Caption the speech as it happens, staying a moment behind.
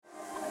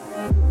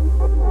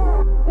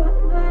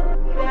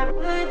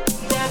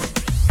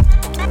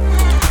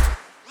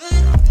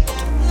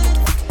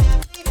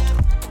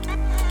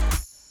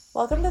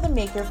Welcome to the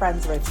Make Your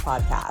Friends Rich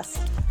podcast,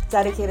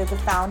 dedicated to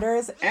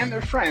founders and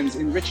their friends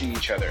enriching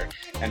each other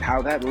and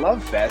how that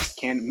love fest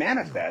can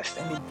manifest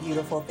into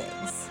beautiful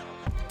things.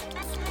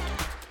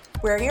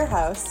 We're your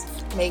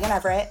hosts, Megan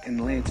Everett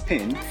and Lance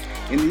Pinn.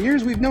 In the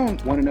years we've known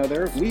one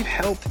another, we've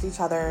helped each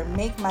other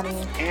make money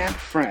and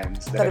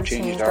friends that have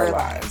changed our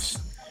lives.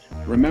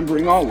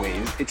 Remembering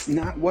always, it's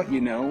not what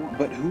you know,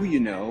 but who you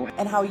know.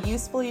 And how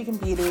useful you can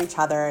be to each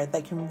other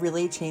that can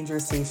really change your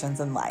stations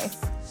in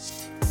life.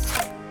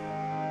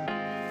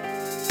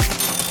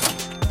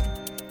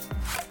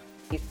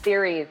 These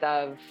series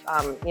of,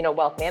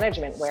 wealth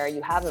management where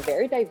you have a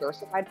very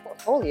diversified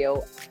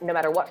portfolio, no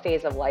matter what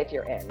phase of life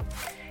you're in.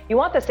 You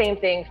want the same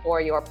thing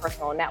for your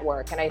personal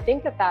network. And I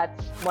think that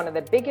that's one of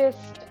the biggest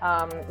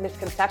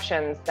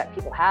misconceptions that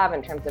people have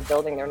in terms of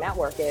building their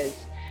network is,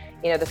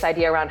 this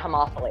idea around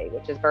homophily,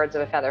 which is birds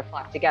of a feather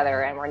flock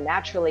together. And we're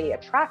naturally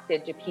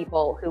attracted to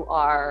people who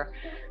are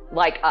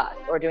like us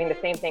or doing the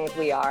same things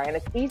we are. And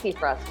it's easy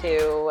for us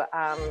to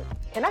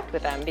connect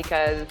with them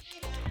because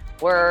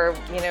we're,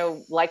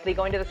 likely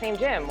going to the same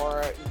gym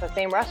or the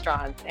same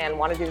restaurants and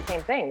want to do the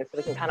same things, so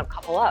we can kind of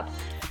couple up.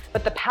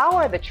 But the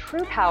power, the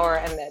true power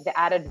and the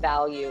added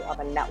value of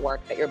a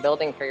network that you're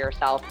building for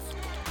yourself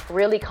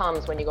really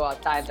comes when you go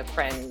outside the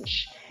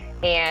fringe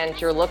and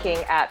you're looking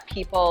at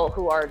people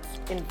who are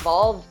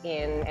involved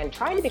in and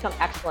trying to become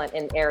excellent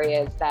in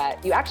areas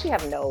that you actually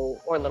have no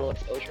or little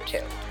exposure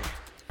to.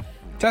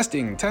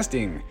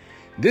 Testing.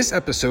 This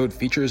episode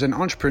features an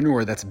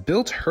entrepreneur that's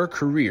built her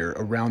career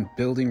around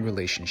building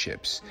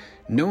relationships.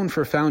 Known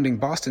for founding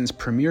Boston's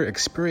premier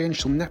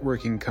experiential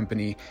networking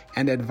company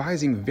and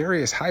advising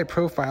various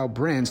high-profile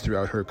brands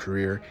throughout her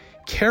career,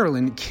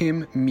 Carolyn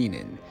Kim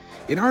Meenan.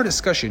 In our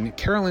discussion,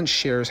 Carolyn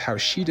shares how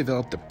she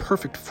developed the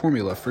perfect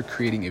formula for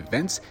creating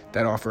events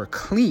that offer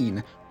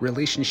clean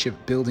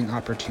relationship-building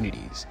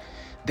opportunities.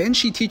 Then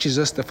she teaches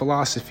us the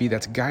philosophy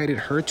that's guided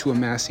her to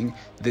amassing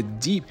the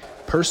deep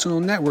personal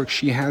network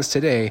she has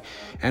today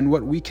and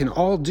what we can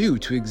all do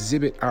to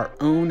exhibit our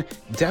own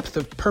depth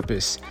of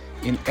purpose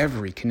in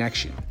every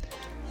connection.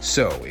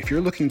 So, if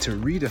you're looking to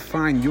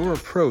redefine your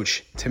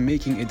approach to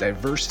making a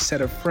diverse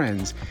set of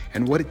friends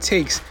and what it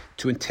takes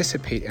to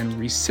anticipate and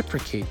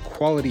reciprocate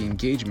quality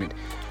engagement,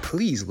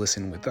 please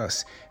listen with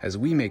us as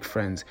we make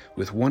friends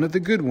with one of the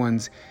good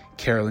ones,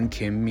 Carolyn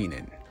Kim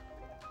Meenan.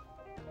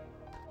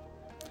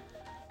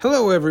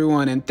 Hello,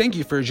 everyone, and thank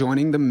you for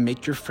joining the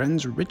Make Your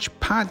Friends Rich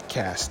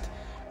podcast.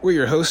 We're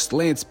your hosts,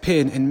 Lance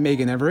Pinn and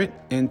Megan Everett,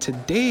 and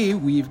today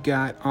we've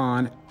got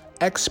on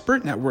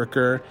expert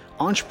networker,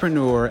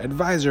 entrepreneur,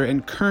 advisor,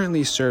 and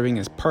currently serving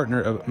as partner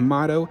of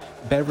Motto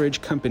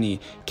Beverage Company,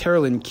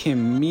 Carolyn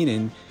Kim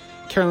Meenan.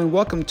 Carolyn,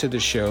 welcome to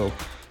the show.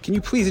 Can you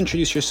please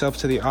introduce yourself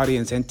to the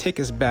audience and take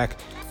us back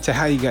to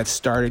how you got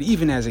started,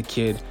 even as a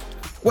kid?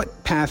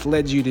 What path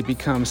led you to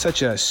become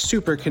such a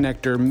super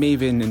connector,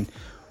 maven, and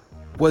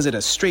was it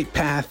a straight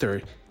path,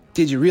 or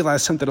did you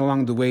realize something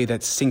along the way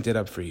that synced it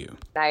up for you?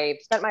 I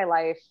spent my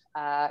life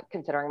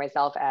considering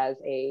myself as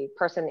a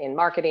person in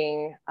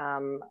marketing,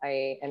 an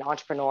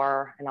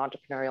entrepreneur, an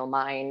entrepreneurial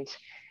mind,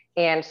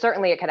 and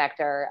certainly a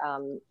connector.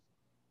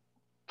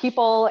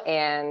 People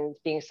and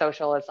being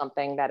social is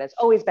something that has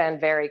always been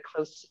very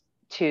close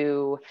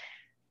to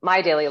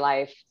my daily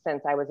life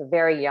since I was a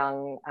very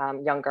young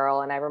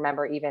girl. And I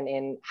remember even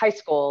in high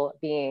school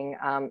being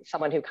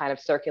someone who kind of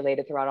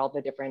circulated throughout all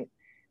the different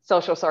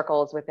social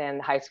circles within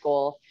high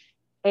school.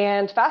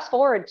 And fast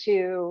forward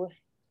to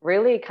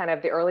really kind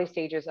of the early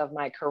stages of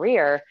my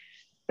career,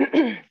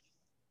 when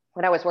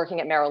I was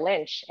working at Merrill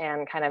Lynch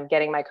and kind of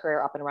getting my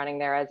career up and running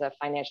there as a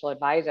financial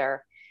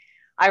advisor.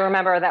 I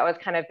remember that was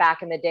kind of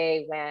back in the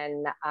day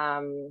when,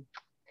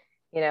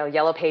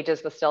 Yellow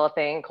Pages was still a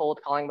thing, cold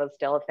calling was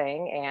still a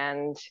thing.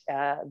 And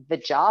the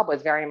job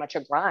was very much a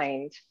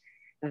grind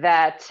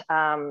that,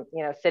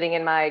 sitting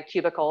in my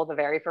cubicle the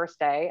very first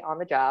day on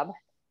the job,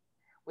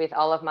 with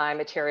all of my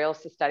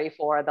materials to study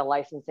for the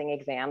licensing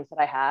exams that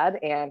I had.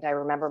 And I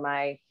remember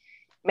my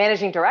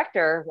managing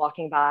director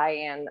walking by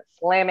and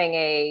slamming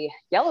a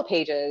Yellow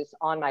Pages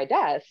on my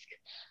desk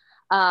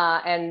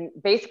and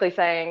basically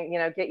saying,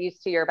 get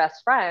used to your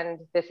best friend.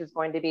 This is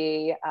going to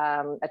be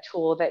a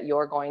tool that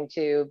you're going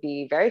to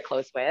be very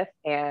close with,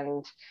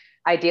 and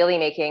ideally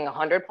making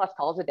 100 plus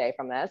calls a day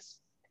from this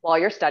while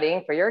you're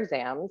studying for your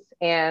exams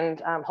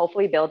and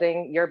hopefully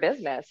building your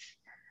business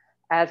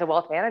as a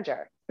wealth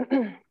manager.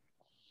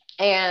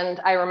 And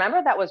I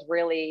remember that was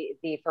really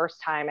the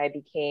first time I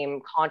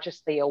became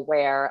consciously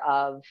aware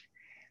of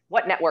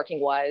what networking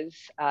was,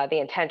 the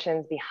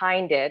intentions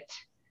behind it,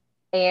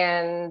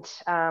 and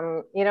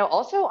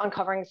also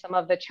uncovering some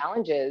of the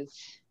challenges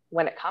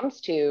when it comes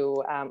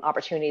to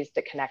opportunities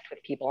to connect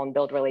with people and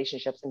build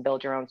relationships and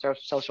build your own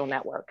social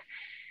network.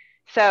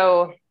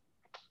 So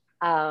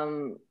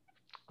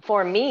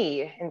for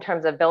me, in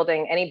terms of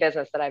building any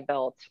business that I've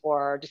built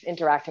or just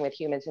interacting with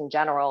humans in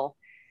general,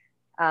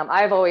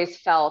 I've always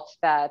felt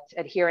that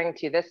adhering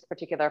to this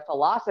particular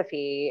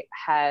philosophy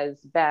has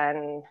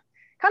been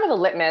kind of the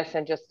litmus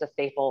and just a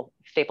staple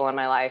in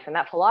my life. And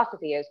that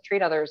philosophy is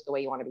treat others the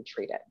way you want to be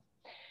treated.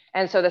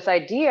 And so this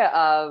idea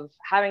of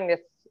having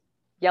this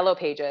yellow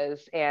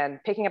pages and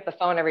picking up the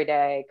phone every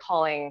day,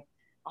 calling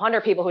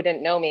 100 people who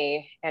didn't know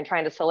me and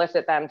trying to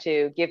solicit them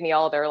to give me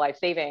all their life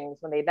savings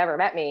when they'd never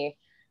met me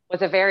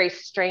was a very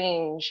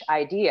strange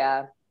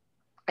idea,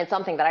 and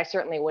something that I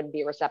certainly wouldn't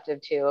be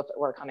receptive to if it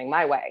were coming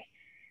my way.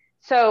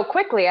 So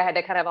quickly, I had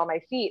to kind of on my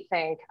feet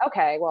think,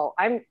 okay, well,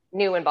 I'm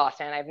new in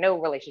Boston. I have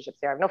no relationships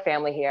here. I have no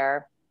family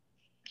here.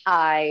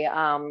 I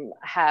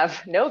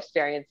have no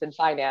experience in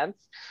finance.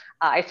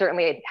 I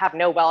certainly have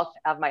no wealth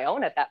of my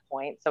own at that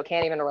point, so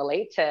can't even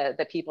relate to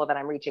the people that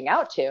I'm reaching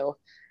out to.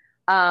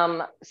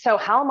 So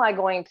how am I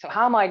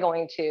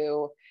going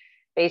to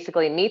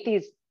basically meet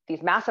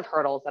these massive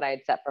hurdles that I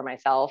had set for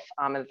myself,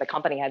 and the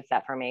company had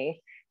set for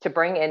me, to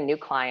bring in new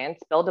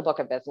clients, build a book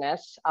of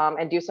business,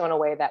 and do so in a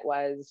way that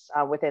was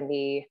within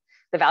the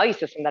value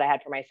system that I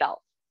had for myself.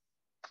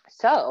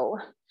 So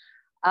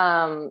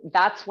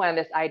that's when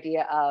this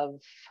idea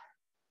of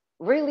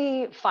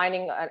really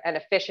finding an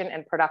efficient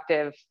and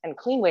productive and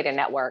clean way to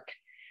network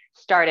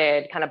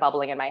started kind of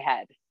bubbling in my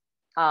head.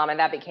 And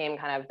that became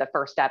kind of the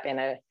first step in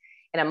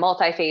a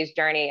multi-phase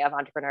journey of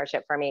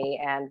entrepreneurship for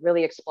me, and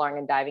really exploring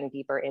and diving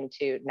deeper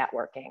into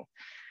networking.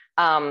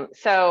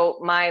 So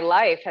my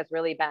life has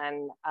really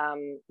been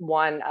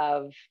one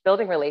of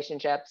building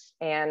relationships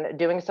and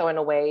doing so in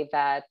a way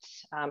that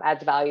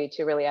adds value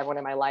to really everyone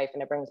in my life,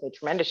 and it brings me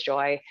tremendous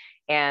joy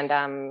and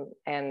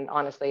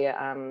honestly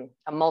a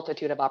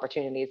multitude of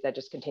opportunities that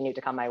just continue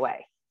to come my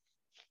way.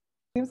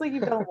 Seems like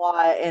you've done a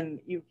lot and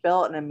you've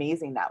built an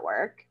amazing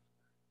network.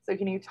 So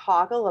can you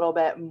talk a little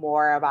bit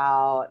more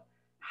about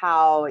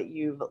how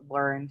you've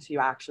learned to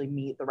actually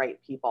meet the right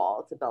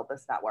people to build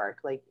this network,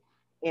 like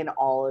in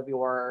all of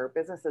your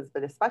businesses,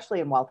 but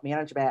especially in wealth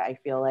management? I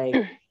feel like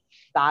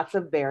that's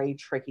a very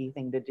tricky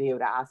thing to do,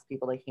 to ask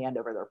people to hand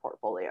over their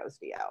portfolios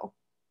to you.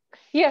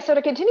 Yeah, so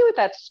to continue with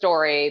that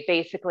story,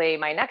 basically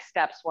my next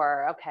steps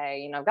were,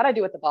 okay, I've got to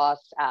do what the boss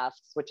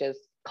asks, which is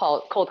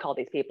cold call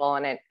these people.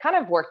 And it kind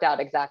of worked out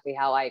exactly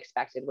how I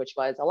expected, which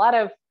was a lot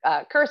of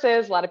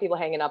curses, a lot of people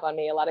hanging up on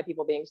me, a lot of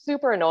people being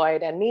super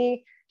annoyed, and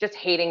me just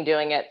hating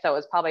doing it. So it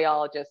was probably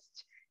all just,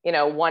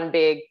 one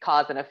big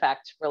cause and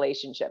effect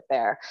relationship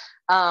there.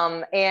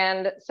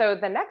 And so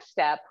the next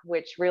step,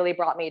 which really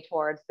brought me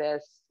towards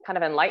this kind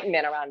of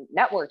enlightenment around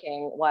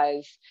networking,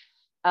 was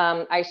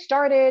I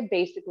started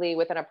basically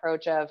with an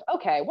approach of,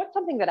 okay, what's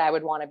something that I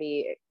would want to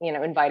be,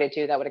 invited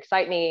to that would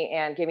excite me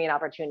and give me an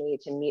opportunity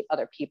to meet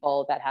other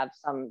people that have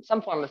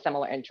some form of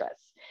similar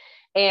interests.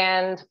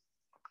 And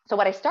so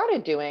what I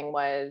started doing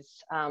was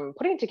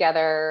putting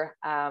together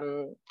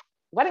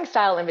wedding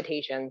style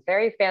invitations,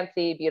 very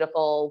fancy,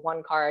 beautiful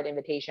one-card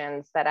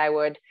invitations that I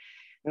would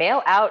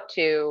mail out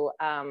to,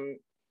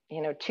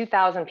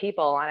 2,000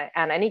 people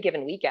on any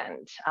given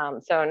weekend.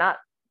 So not,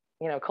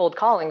 cold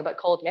calling, but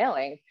cold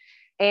mailing.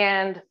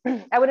 And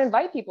I would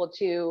invite people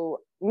to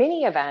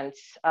mini events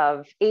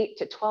of 8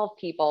 to 12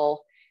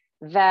 people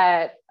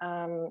that,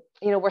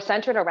 were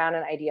centered around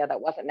an idea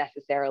that wasn't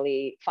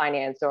necessarily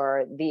finance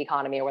or the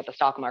economy or what the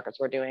stock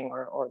markets were doing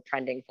or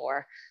trending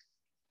for.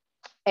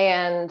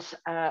 And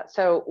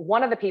so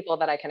one of the people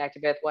that I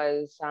connected with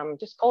was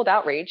just cold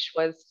outreach,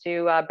 was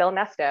to Bill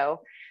Nesto,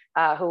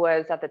 who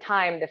was at the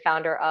time the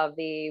founder of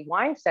the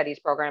wine studies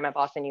program at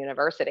Boston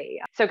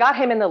University. So got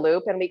him in the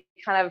loop, and we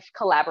kind of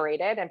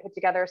collaborated and put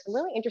together some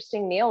really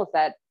interesting meals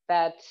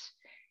that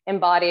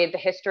embodied the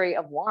history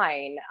of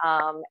wine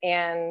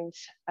and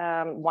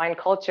wine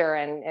culture,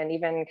 and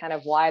even kind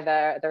of why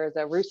there's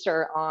a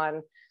rooster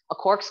on a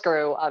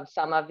corkscrew of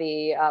some of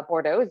the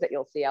Bordeaux that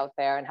you'll see out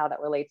there, and how that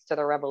relates to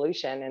the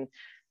revolution.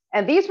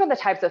 And these were the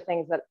types of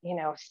things that,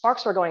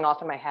 sparks were going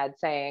off in my head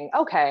saying,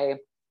 okay,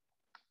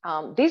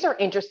 these are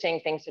interesting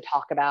things to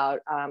talk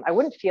about. I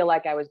wouldn't feel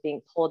like I was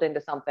being pulled into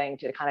something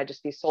to kind of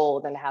just be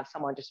sold and have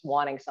someone just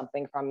wanting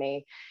something from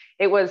me.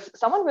 It was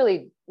someone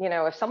really,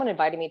 if someone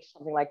invited me to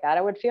something like that,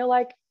 I would feel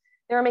like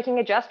they were making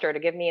a gesture to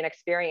give me an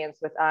experience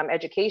with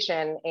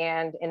education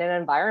and in an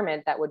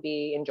environment that would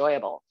be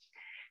enjoyable.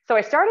 So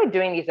I started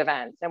doing these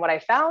events. And what I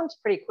found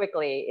pretty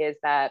quickly is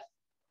that,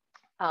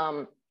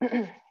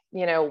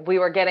 we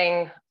were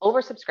getting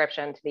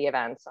oversubscription to the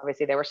events.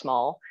 Obviously, they were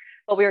small,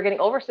 but we were getting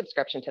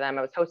oversubscription to them.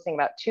 I was hosting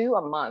about 2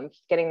 a month,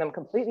 getting them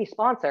completely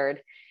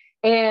sponsored,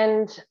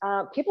 and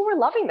people were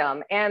loving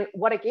them. And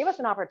what it gave us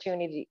an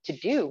opportunity to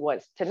do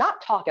was to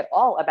not talk at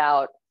all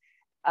about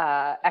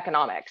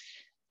economics,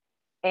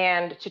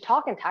 and to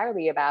talk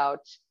entirely about,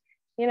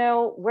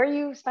 where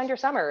you spend your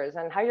summers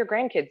and how your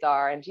grandkids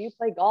are, and do you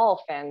play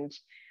golf, and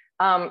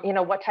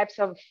what types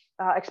of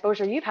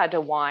exposure you've had to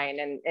wine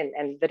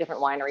and the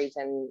different wineries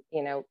in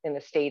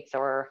the States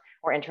or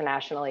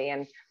internationally.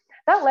 And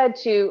that led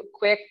to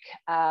quick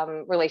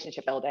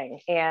relationship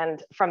building.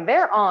 And from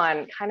there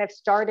on, kind of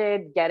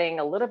started getting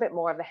a little bit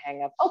more of the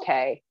hang of,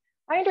 okay,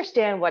 I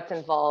understand what's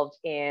involved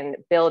in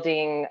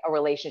building a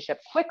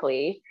relationship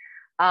quickly.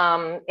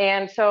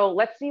 And so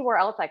let's see where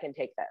else I can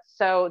take this.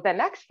 So the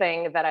next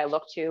thing that I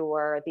looked to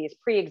were these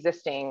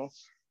pre-existing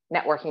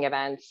networking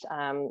events.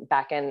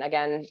 Back in,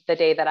 again, the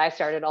day that I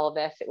started all of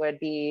this, it would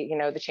be,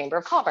 the Chamber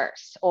of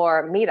Commerce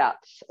or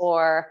meetups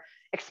or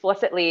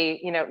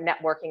explicitly,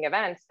 networking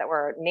events that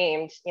were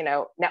named,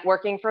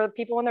 networking for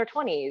people in their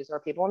 20s or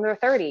people in their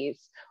 30s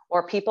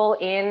or people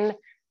in,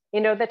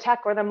 the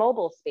tech or the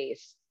mobile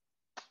space.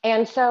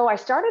 And so I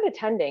started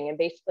attending and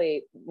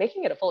basically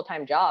making it a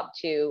full-time job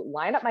to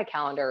line up my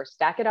calendar,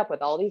 stack it up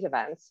with all these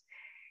events.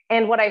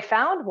 And what I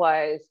found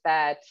was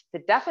that the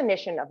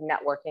definition of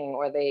networking,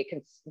 or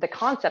the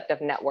concept of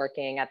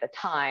networking at the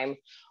time,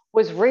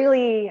 was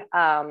really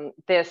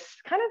this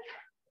kind of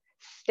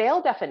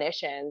stale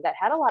definition that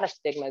had a lot of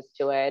stigmas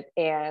to it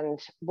and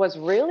was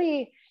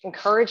really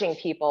encouraging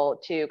people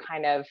to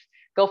kind of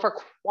go for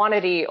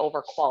quantity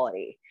over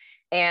quality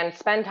and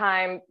spend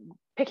time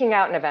picking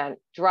out an event,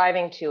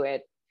 driving to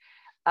it,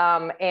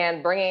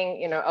 and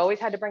bringing, always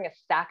had to bring a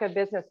stack of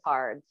business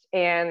cards.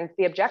 And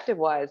the objective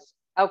was,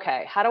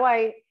 okay, how do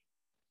I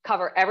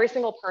cover every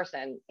single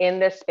person in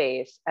this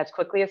space as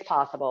quickly as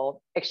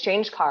possible,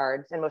 exchange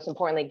cards, and most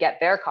importantly, get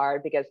their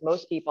card, because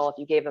most people, if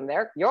you gave them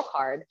your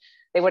card,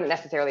 they wouldn't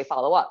necessarily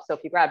follow up. So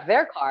if you grabbed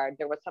their card,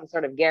 there was some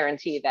sort of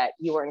guarantee that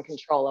you were in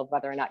control of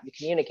whether or not you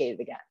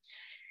communicated again.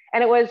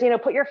 And it was,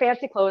 put your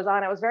fancy clothes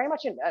on. It was very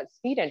much a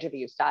speed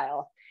interview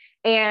style.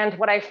 And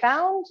what I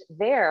found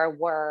there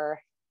were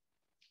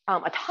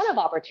a ton of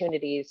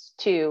opportunities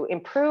to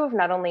improve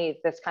not only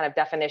this kind of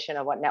definition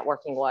of what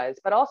networking was,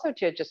 but also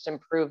to just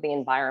improve the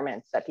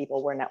environments that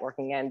people were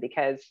networking in.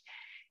 Because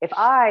if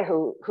I,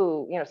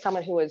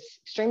 someone who was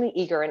extremely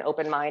eager and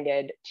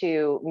open-minded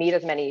to meet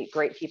as many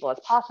great people as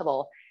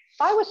possible,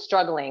 if I was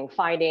struggling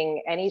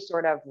finding any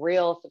sort of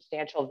real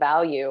substantial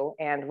value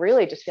and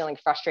really just feeling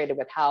frustrated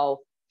with how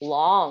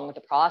long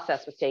the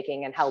process was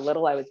taking and how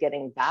little I was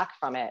getting back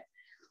from it,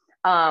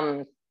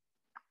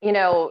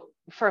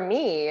 for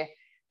me,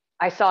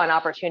 I saw an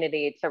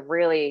opportunity to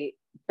really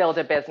build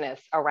a business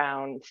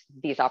around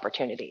these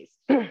opportunities.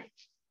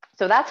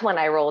 So that's when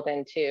I rolled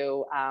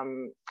into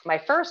my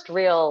first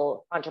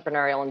real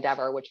entrepreneurial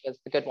endeavor, which was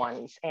The Good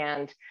Ones.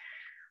 And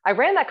I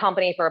ran that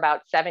company for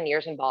about 7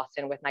 years in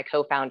Boston with my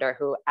co-founder,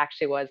 who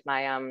actually was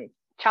my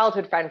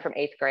childhood friend from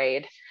 8th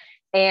grade.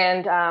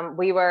 And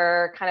we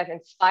were kind of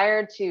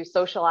inspired to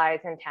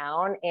socialize in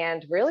town.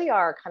 And really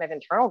our kind of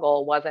internal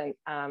goal wasn't,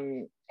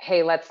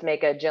 hey, let's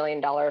make $1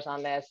 jillion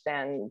on this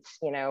and,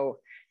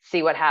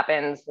 see what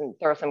happens and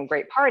throw some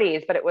great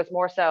parties. But it was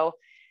more so,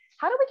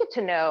 how do we get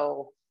to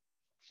know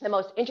the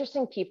most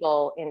interesting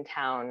people in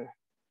town,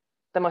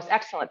 the most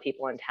excellent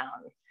people in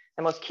town,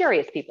 the most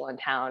curious people in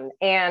town,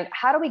 and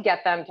how do we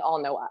get them to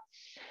all know us?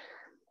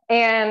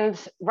 And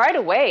right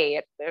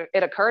away,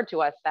 it occurred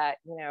to us that,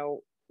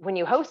 when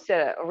you host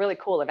a really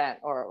cool event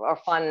or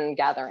fun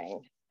gathering,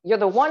 you're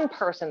the one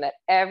person that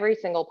every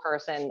single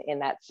person in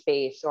that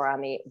space or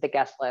on the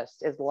guest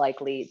list is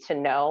likely to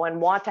know and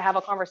want to have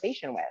a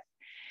conversation with.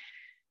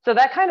 So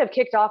that kind of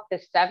kicked off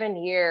this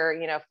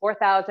 7-year,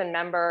 4,000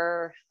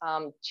 member,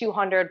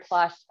 200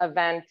 plus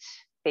event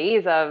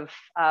phase of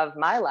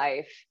my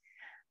life,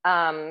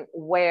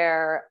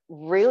 where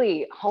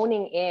really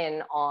honing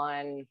in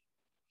on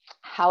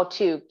how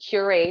to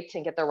curate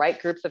and get the right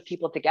groups of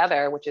people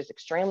together, which is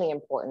extremely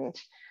important.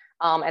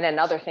 And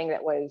another thing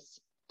that was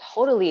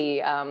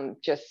totally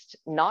just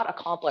not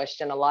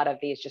accomplished in a lot of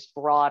these just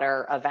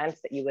broader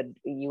events that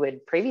you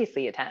would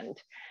previously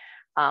attend,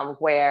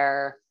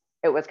 where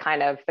it was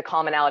kind of the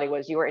commonality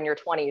was you were in your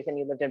 20s and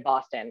you lived in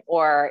Boston,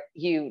 or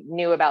you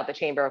knew about the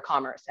Chamber of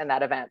Commerce and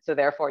that event, so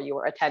therefore you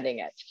were attending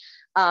it.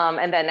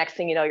 And then next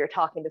thing you know, you're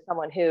talking to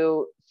someone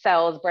who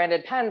sells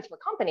branded pens for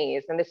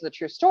companies, and this is a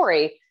true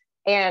story.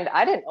 And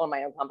I didn't own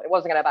my own company. I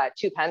wasn't going to buy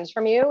 2 pens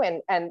from you.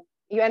 And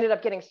you ended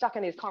up getting stuck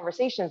in these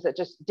conversations that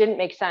just didn't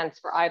make sense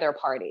for either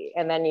party.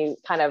 And then you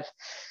kind of,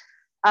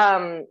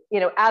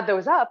 add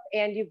those up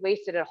and you've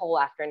wasted a whole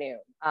afternoon,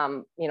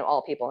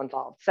 all people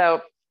involved.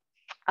 So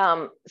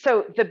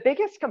the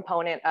biggest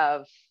component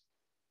of,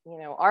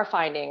 our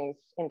findings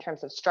in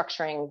terms of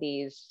structuring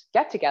these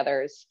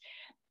get-togethers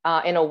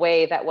in a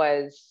way that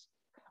was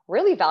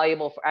really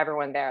valuable for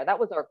everyone there. That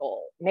was our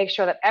goal. Make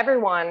sure that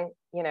everyone,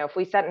 if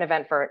we set an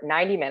event for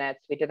 90 minutes,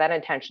 we did that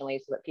intentionally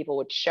so that people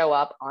would show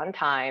up on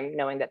time,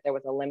 knowing that there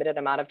was a limited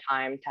amount of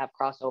time to have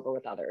crossover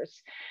with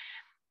others.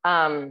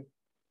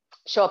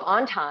 Show up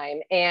on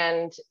time,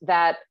 and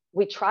that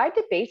we tried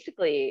to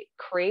basically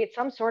create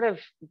some sort of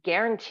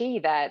guarantee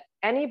that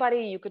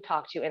anybody you could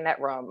talk to in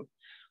that room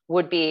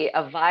would be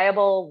a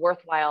viable,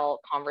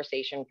 worthwhile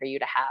conversation for you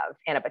to have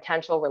and a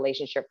potential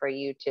relationship for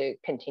you to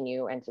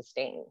continue and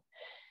sustain.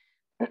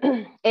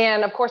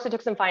 And of course, it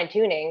took some fine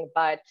tuning,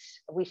 but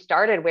we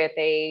started with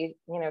a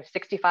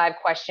 65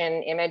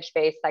 question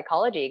image-based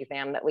psychology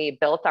exam that we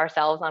built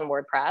ourselves on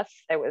WordPress.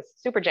 It was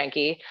super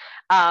janky.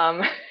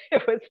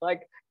 It was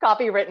like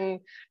copywritten,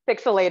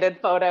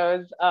 pixelated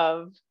photos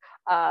of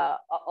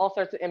all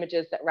sorts of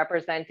images that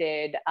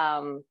represented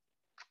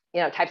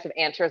types of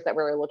answers that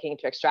we were looking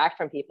to extract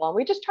from people. And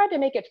we just tried to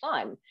make it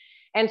fun.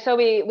 And so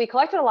we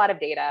collected a lot of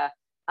data.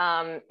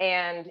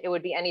 And it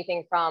would be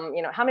anything from,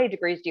 how many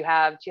degrees do you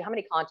have, to how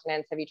many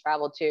continents have you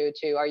traveled to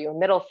are you a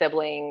middle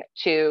sibling,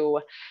 to,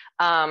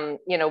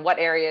 what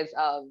areas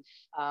of,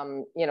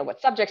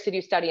 what subjects did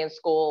you study in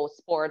school,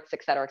 sports,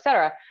 et cetera, et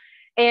cetera.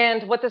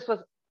 And what this was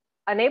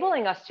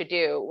enabling us to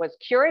do was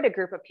curate a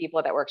group of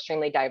people that were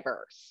extremely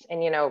diverse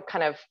and,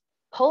 kind of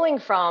pulling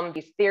from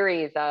these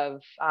theories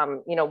of,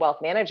 wealth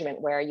management,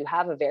 where you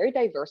have a very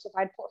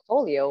diversified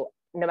portfolio,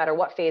 no matter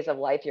what phase of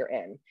life you're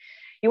in.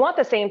 You want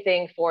the same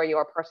thing for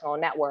your personal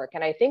network.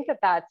 And I think that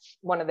that's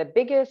one of the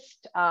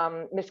biggest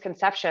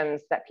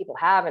misconceptions that people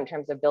have in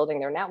terms of building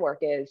their network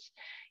is,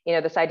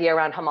 this idea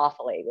around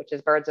homophily, which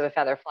is birds of a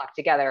feather flock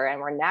together. And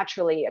we're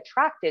naturally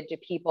attracted to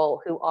people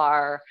who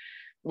are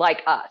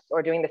like us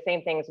or doing the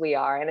same things we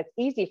are. And it's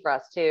easy for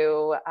us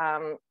to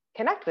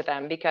connect with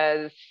them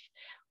because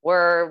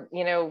we're,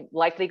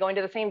 likely going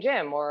to the same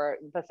gym or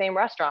the same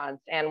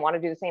restaurants and want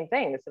to do the same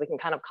things, so we can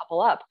kind of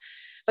couple up.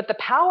 But the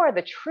power,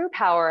 the true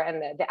power,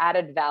 and the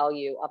added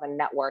value of a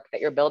network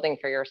that you're building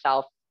for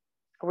yourself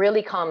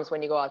really comes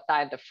when you go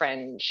outside the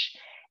fringe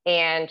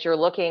and you're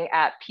looking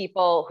at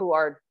people who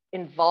are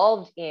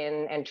involved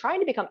in and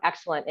trying to become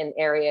excellent in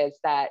areas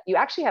that you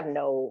actually have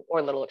no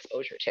or little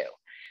exposure to.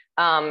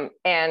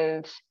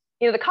 And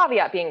the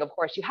caveat being, of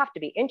course, you have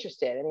to be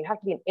interested, and you have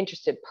to be an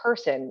interested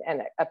person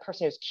and a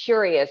person who's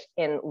curious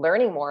in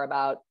learning more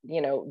about,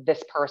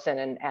 this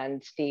person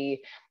and the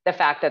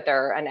fact that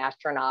they're an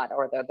astronaut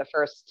or the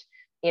first,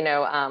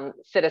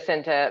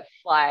 citizen to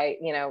fly,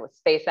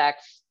 SpaceX,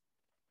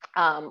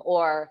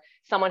 or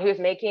someone who's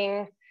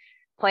making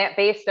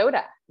plant-based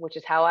soda, which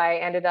is how I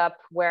ended up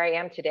where I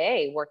am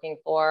today, working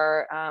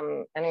for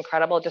an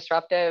incredible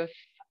disruptive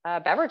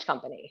beverage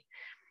company.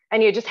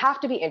 And you just have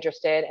to be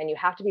interested, and you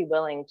have to be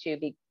willing to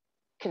be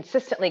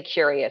consistently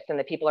curious in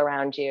the people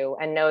around you,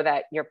 and know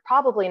that you're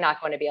probably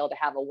not going to be able to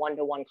have a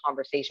one-to-one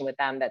conversation with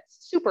them that's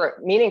super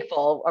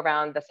meaningful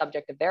around the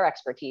subject of their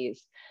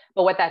expertise.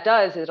 But what that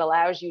does is it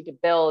allows you to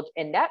build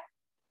a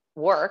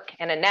network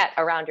and a net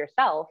around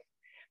yourself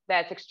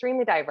that's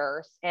extremely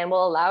diverse and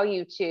will allow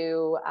you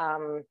to,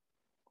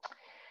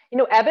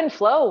 ebb and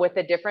flow with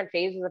the different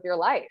phases of your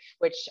life,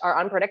 which are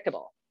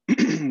unpredictable.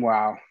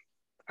 Wow,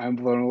 I'm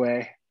blown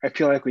away. I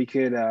feel like we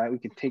could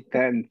take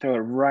that and throw it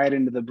right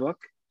into the book.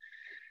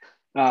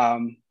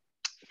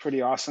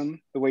 Pretty awesome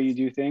the way you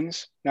do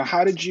things. Now,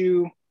 how did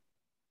you?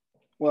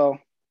 Well,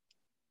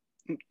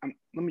 let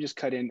me just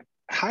cut in.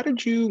 How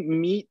did you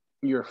meet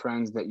your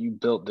friends that you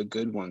built the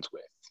good ones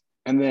with?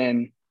 And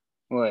then,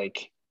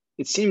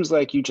 it seems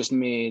like you just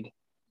made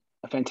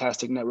a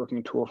fantastic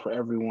networking tool for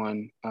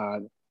everyone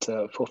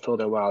to fulfill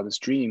their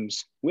wildest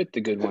dreams with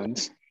the good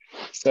ones.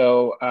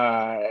 So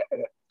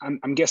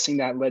I'm guessing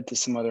that led to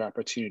some other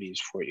opportunities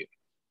for you.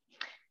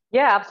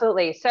 Yeah,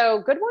 absolutely.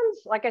 So Good Ones,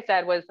 like I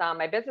said, was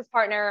my business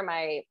partner,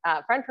 my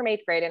friend from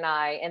 8th grade, and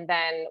I. And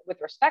then with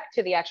respect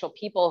to the actual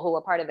people who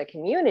were part of the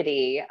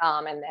community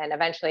and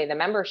eventually the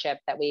membership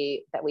that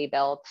we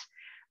built,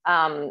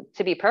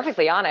 to be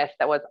perfectly honest,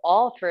 that was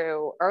all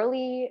through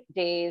early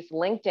days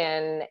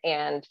LinkedIn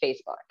and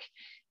Facebook.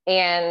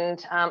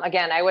 And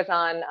again, I was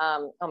on,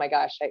 oh my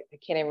gosh, I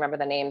can't even remember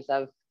the names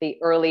of the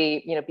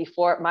early,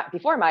 before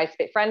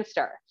MySpace,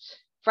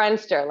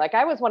 Friendster. Like,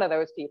 I was one of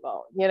those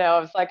people, I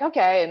was like,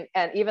 okay.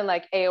 And even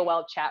like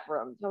AOL chat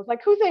rooms. I was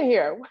like, who's in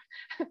here?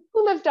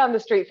 Who lives down the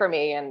street from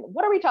me? And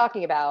what are we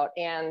talking about?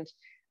 And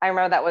I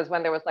remember that was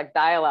when there was like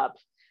dial-up.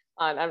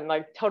 I'm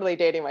like totally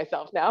dating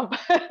myself now.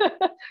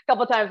 A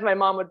couple of times my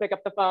mom would pick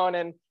up the phone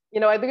and,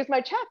 I'd lose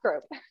my chat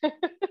group.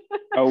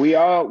 Oh, we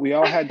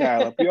all had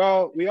dial-up.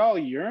 We all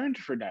yearned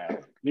for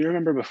dial-up. You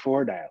remember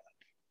before dial-up?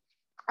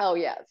 Oh,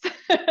 yes.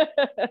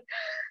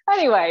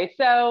 Anyway,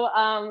 so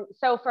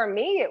for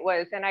me it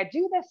was, and I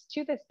do this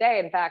to this day.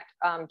 In fact,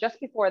 just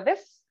before this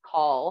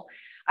call,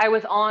 I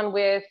was on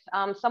with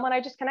someone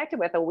I just connected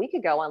with a week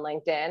ago on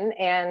LinkedIn.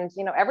 And,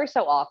 every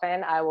so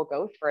often I will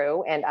go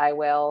through and I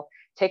will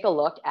take a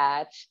look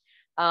at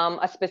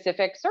a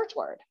specific search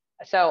word.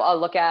 So I'll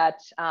look at,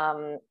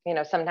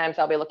 sometimes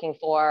I'll be looking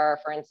for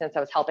instance, I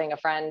was helping a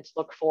friend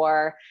look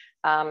for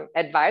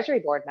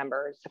advisory board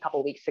members a couple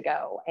of weeks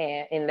ago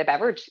in the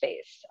beverage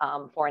space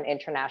for an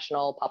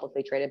international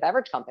publicly traded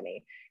beverage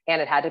company.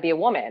 And it had to be a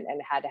woman, and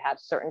it had to have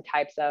certain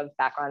types of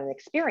background and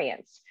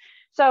experience.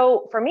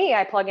 So for me,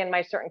 I plug in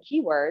my certain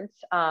keywords,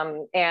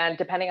 and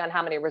depending on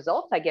how many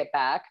results I get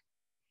back,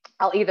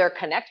 I'll either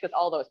connect with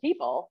all those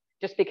people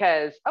just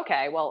because,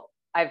 okay, well,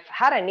 I've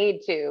had a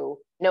need to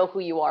know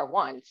who you are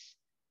once.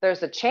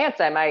 There's a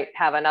chance I might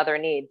have another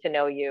need to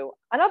know you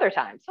another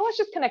time. So let's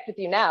just connect with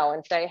you now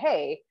and say,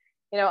 hey,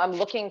 I'm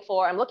looking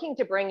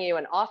to bring you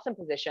an awesome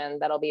position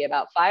that'll be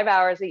about 5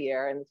 hours a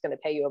year, and it's going to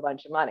pay you a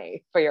bunch of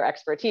money for your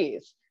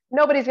expertise.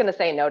 Nobody's going to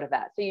say no to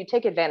that. So you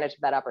take advantage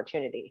of that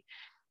opportunity.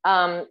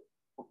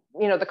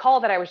 The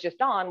call that I was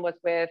just on was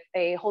with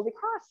a Holy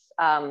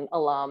Cross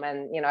alum.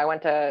 And,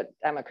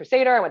 I'm a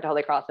Crusader. I went to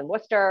Holy Cross in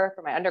Worcester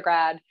for my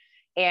undergrad.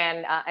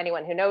 And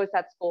anyone who knows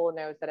that school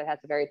knows that it has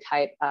a very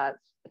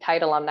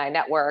tight alumni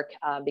network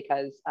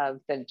because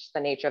of just the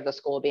nature of the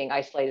school being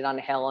isolated on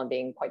a hill and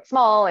being quite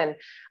small, and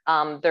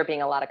there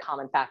being a lot of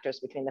common factors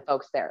between the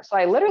folks there. So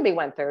I literally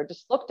went through,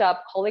 just looked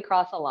up Holy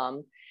Cross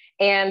alum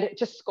and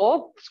just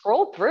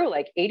scrolled through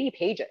like 80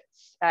 pages.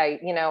 I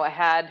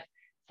had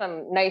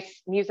some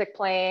nice music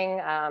playing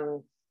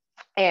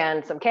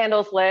and some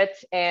candles lit,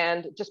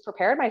 and just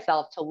prepared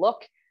myself to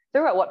look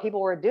through at what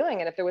people were doing.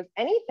 And if there was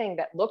anything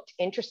that looked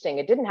interesting,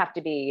 it didn't have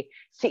to be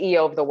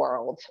CEO of the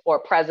world or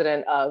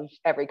president of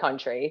every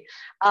country,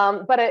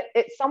 but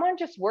it's someone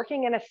just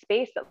working in a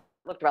space that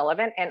looked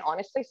relevant, and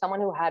honestly,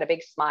 someone who had a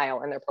big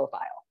smile in their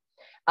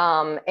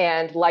profile,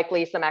 and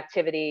likely some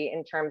activity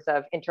in terms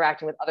of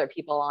interacting with other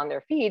people on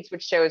their feeds,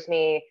 which shows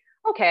me,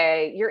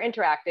 okay, you're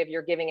interactive,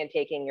 you're giving and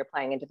taking, you're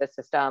playing into the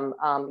system,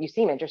 you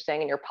seem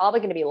interesting, and you're probably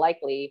going to be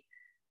likely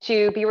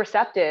to be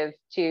receptive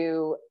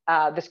to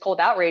this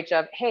cold outreach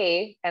of,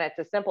 hey, and it's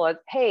as simple as,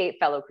 hey,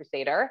 fellow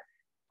Crusader,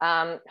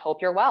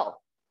 hope you're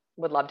well,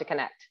 would love to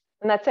connect.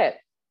 And that's it.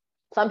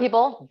 Some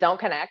people don't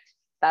connect.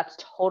 That's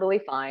totally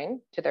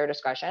fine, to their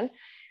discretion.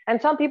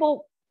 And some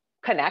people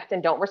connect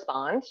and don't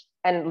respond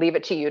and leave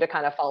it to you to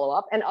kind of follow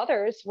up. And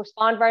others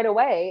respond right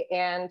away.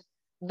 And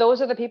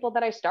those are the people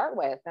that I start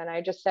with. And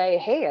I just say,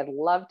 hey, I'd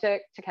love to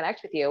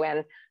connect with you.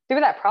 And through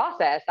that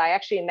process, I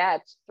actually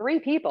met 3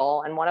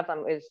 people. And one of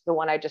them is the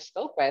one I just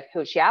spoke with,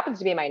 who she happens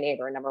to be my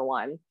neighbor, number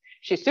one.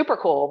 She's super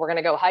cool. We're going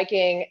to go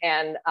hiking.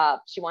 And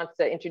she wants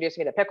to introduce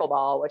me to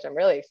pickleball, which I'm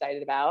really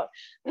excited about.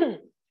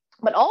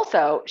 But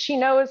also, she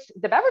knows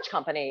the beverage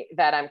company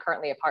that I'm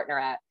currently a partner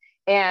at.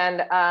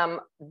 And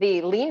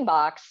the Lean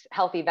Box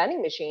healthy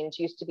vending machines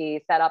used to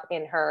be set up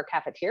in her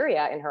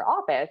cafeteria in her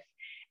office.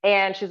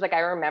 And she's like, I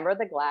remember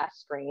the glass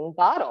screen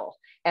bottle,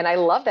 and I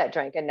love that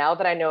drink. And now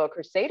that I know a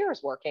Crusader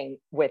is working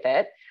with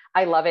it,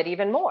 I love it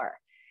even more.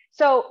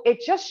 So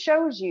it just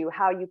shows you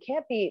how you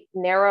can't be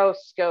narrow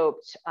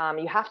scoped.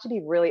 You have to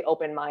be really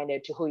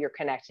open-minded to who you're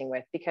connecting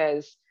with,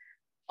 because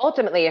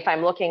ultimately, if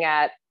I'm looking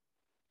at,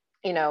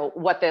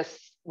 what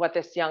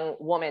this young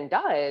woman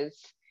does,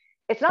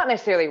 it's not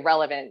necessarily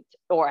relevant,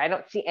 or I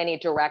don't see any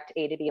direct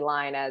A to B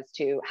line as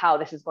to how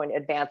this is going to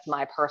advance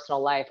my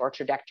personal life or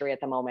trajectory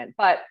at the moment.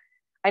 But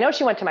I know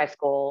she went to my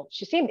school.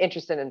 She seemed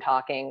interested in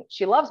talking.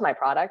 She loves my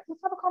product.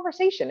 Let's have a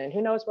conversation, and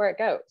who knows where it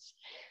goes.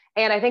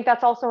 And I think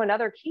that's also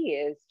another key,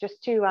 is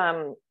just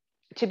to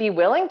be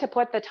willing to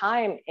put the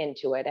time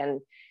into it.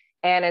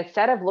 And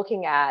instead of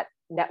looking at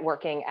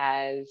networking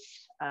as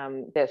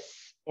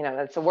this,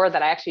 it's a word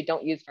that I actually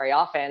don't use very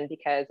often,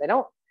 because I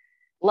don't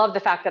love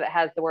the fact that it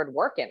has the word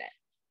work in it.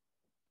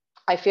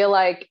 I feel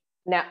like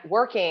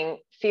networking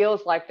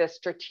feels like this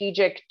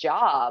strategic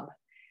job.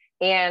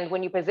 And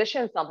when you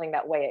position something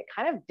that way, it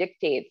kind of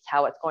dictates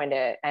how it's going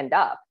to end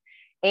up.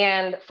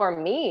 And for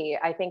me,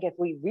 I think if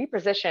we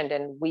repositioned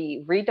and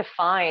we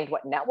redefined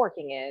what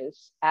networking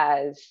is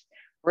as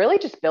really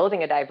just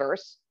building a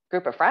diverse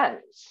group of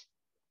friends,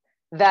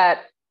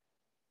 that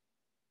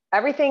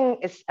every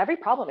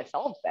problem is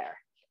solved there,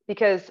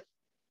 because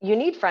you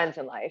need friends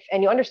in life,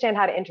 and you understand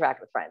how to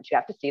interact with friends. You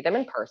have to see them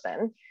in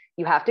person.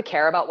 You have to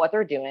care about what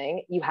they're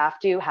doing. You have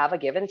to have a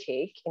give and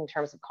take in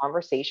terms of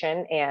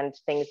conversation and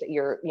things that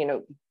you're,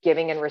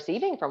 giving and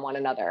receiving from one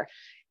another.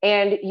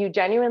 And you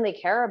genuinely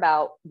care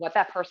about what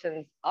that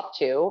person's up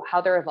to, how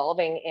they're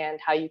evolving, and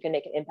how you can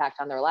make an impact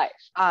on their life.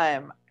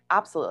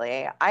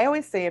 Absolutely. I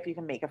always say, if you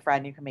can make a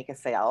friend, you can make a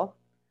sale.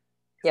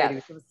 Yeah. I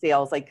do some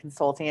sales, like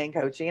consulting and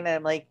coaching. And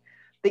I'm like,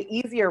 the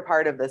easier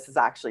part of this is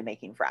actually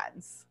making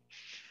friends.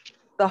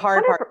 The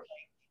hard 100%. Part,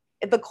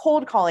 the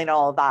cold calling,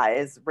 all of that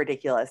is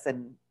ridiculous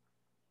and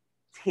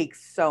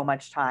takes so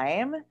much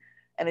time,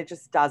 and it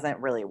just doesn't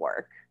really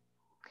work,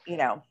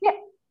 Yeah.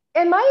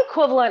 And my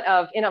equivalent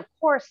of, of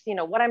course,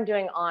 what I'm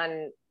doing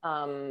on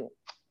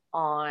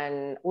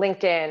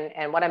LinkedIn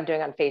and what I'm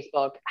doing on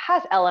Facebook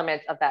has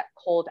elements of that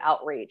cold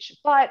outreach,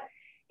 but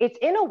it's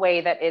in a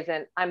way that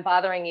isn't, I'm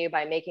bothering you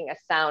by making a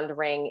sound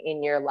ring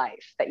in your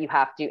life that you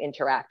have to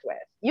interact with.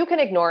 You can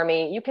ignore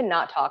me. You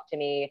cannot talk to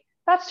me.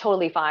 That's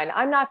totally fine.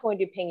 I'm not going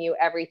to ping you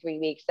every 3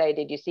 weeks, say,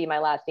 did you see my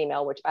last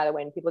email? Which, by the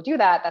way, when people do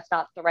that, that's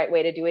not the right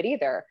way to do it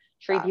either.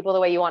 Treat people the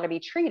way you want to be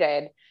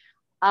treated.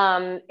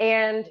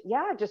 And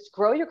yeah, just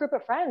grow your group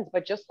of friends.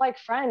 But just like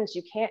friends,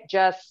 you can't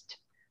just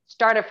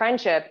start a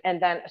friendship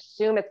and then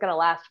assume it's going to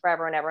last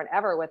forever and ever and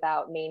ever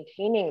without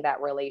maintaining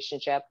that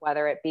relationship,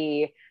 whether it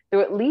be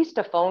through at least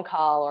a phone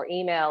call or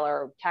email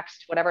or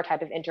text, whatever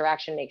type of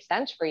interaction makes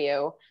sense for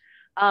you.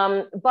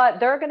 But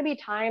there are going to be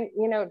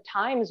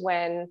times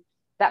when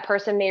that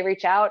person may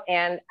reach out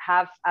and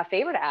have a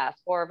favor to ask,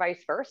 or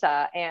vice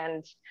versa.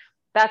 And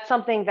that's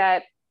something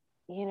that,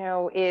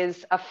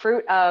 is a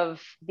fruit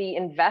of the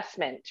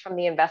investment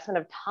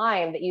of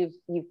time that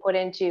you've put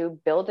into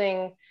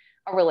building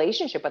a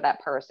relationship with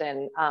that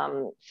person,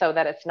 so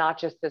that it's not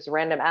just this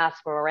random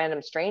ask from a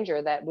random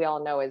stranger that we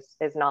all know is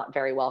not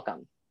very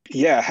welcome.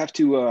 Yeah, I have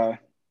to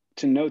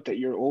note that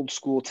your old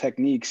school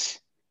techniques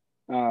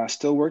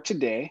still work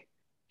today,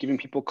 giving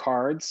people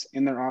cards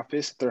in their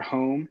office, their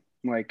home,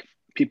 like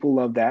People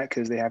love that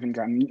because they haven't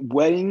gotten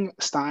wedding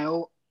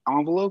style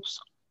envelopes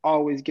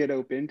always get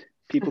opened.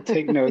 People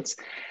take notes.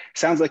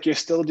 Sounds like you're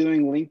still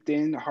doing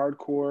LinkedIn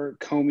hardcore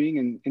combing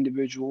and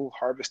individual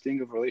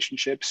harvesting of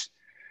relationships,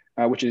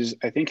 which is,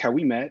 I think, how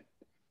we met.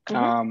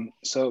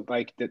 So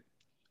like that,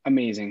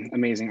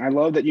 amazing. I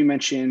love that you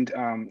mentioned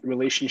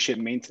relationship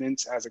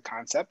maintenance as a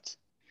concept.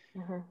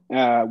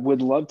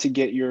 Would love to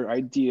get your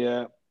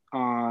idea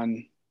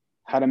on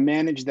how to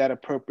manage that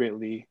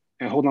appropriately.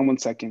 And hold on one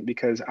second,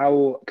 because I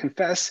will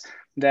confess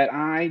that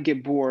I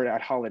get bored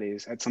at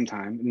holidays at some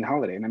time in the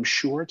holiday, and I'm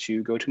sure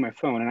to go to my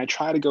phone and I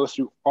try to go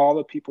through all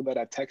the people that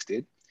I've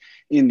texted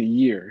in the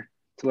year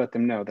to let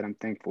them know that I'm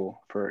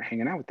thankful for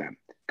hanging out with them,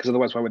 because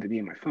otherwise, why would they be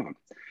in my phone?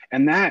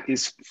 And that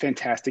is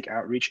fantastic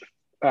outreach.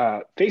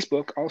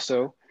 Facebook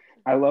also,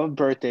 I love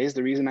birthdays.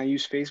 The reason I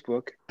use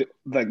Facebook,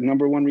 the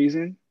number one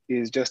reason,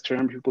 is just to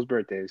remember people's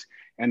birthdays.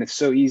 And it's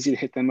so easy to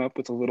hit them up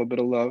with a little bit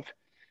of love.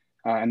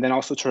 And then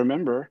also to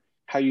remember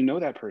how you know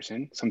that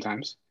person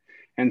sometimes,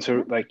 and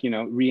to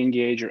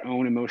re-engage your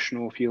own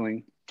emotional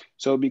feeling.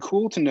 So it'd be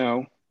cool to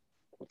know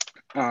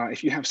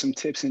if you have some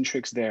tips and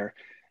tricks there.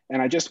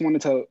 And I just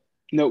wanted to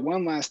note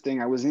one last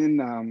thing. I was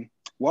in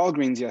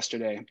Walgreens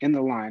yesterday in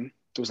the line.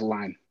 There was a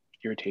line,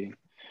 irritating.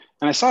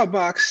 And I saw a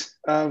box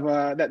of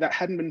that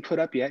hadn't been put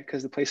up yet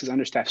because the place is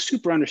understaffed,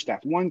 super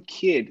understaffed. One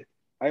kid,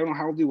 I don't know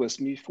how old he was,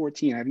 maybe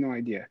 14, I have no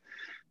idea.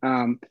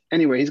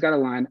 Anyway, he's got a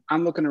line.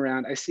 I'm looking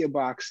around, I see a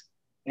box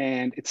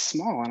and it's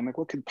small. And I'm like,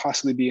 what could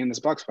possibly be in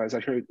this box? I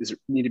heard it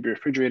need to be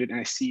refrigerated. And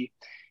I see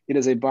it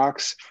is a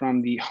box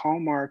from the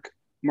Hallmark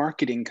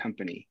Marketing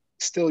Company.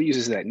 Still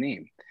uses that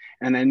name.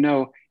 And I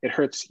know it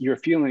hurts your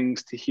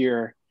feelings to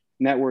hear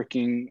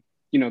networking,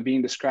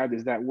 being described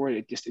as that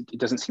word. It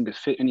doesn't seem to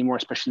fit anymore,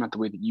 especially not the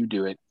way that you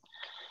do it.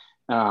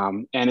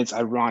 And it's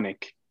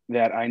ironic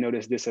that I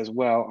noticed this as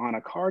well on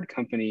a card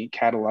company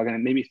catalog. And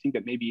it made me think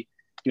that maybe,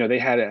 they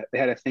had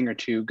a thing or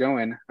two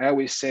going. I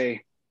always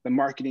say the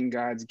marketing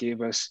gods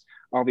gave us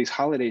all these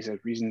holidays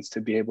as reasons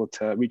to be able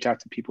to reach out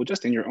to people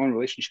just in your own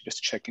relationship, just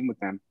to check in with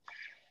them.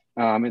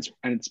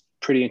 It's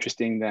pretty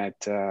interesting that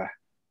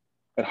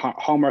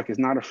Hallmark is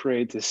not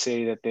afraid to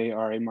say that they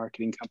are a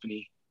marketing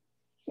company.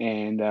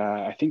 And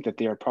I think that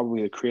they are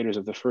probably the creators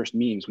of the first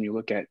memes. When you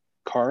look at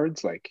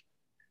cards, like,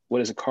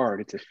 what is a card?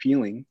 It's a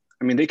feeling.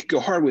 I mean, they could go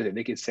hard with it.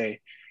 They could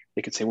say,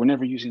 we're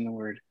never using the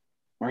word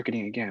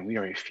marketing again. We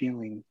are a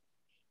feeling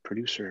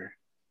producer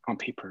on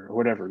paper or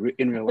whatever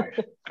in real life.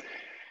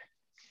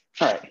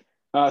 All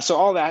right. So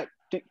all that,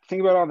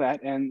 think about all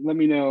that, and let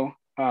me know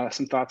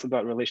some thoughts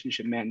about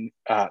relationship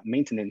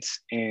maintenance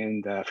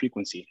and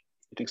frequency.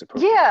 You think's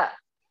appropriate?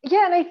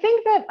 Yeah, and I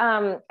think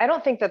that I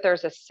don't think that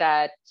there's a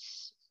set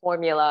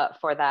formula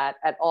for that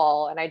at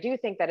all. And I do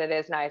think that it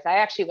is nice. I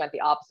actually went the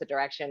opposite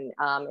direction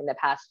in the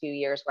past few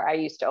years, where I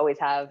used to always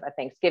have a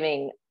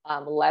Thanksgiving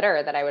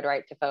letter that I would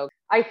write to folks.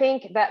 I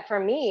think that for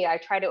me, I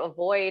try to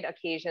avoid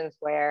occasions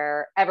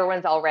where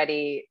everyone's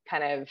already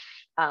kind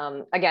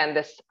of, again,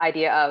 this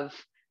idea of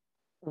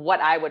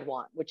what I would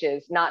want, which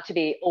is not to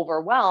be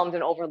overwhelmed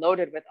and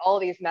overloaded with all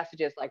these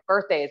messages like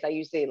birthdays. I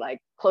usually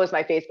close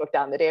my Facebook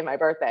down the day of my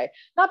birthday,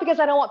 not because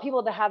I don't want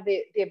people to have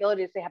the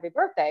ability to say happy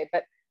birthday,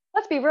 but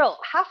let's be real,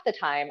 half the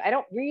time, I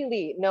don't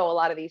really know a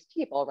lot of these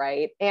people,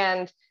 right?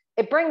 And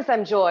it brings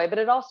them joy, but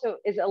it also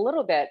is a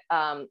little bit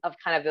of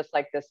kind of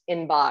this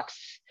inbox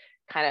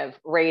kind of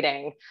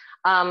rating,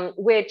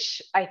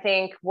 which I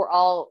think we're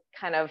all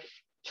kind of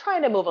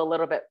trying to move a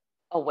little bit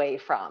away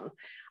from.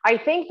 I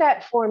think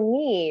that for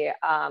me,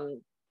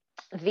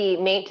 the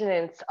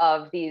maintenance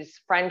of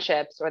these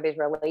friendships or these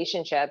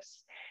relationships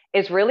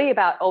is really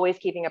about always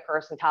keeping a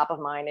person top of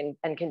mind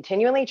and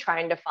continually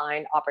trying to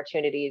find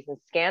opportunities and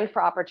scan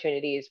for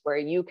opportunities where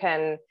you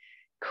can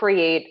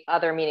create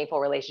other meaningful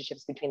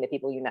relationships between the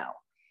people you know.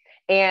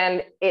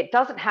 And it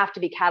doesn't have to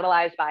be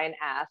catalyzed by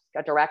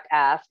a direct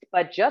ask,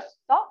 but just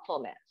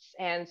thoughtfulness.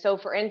 And so,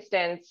 for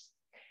instance,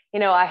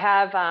 I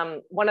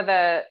have one of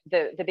the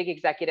big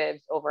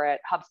executives over at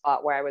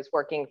HubSpot, where I was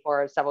working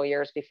for several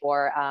years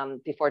before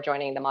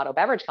joining the Motto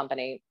Beverage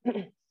Company.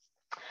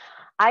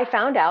 I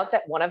found out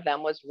that one of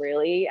them was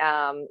really,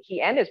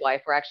 he and his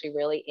wife were actually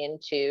really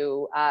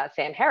into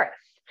Sam Harris.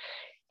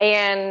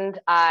 And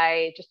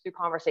I, just through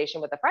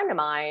conversation with a friend of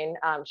mine,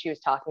 she was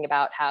talking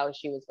about how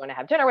she was going to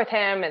have dinner with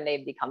him and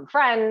they'd become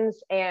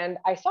friends. And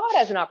I saw it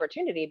as an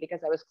opportunity because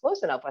I was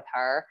close enough with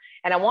her.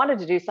 And I wanted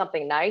to do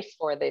something nice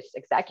for this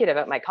executive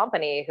at my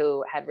company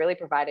who had really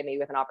provided me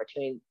with an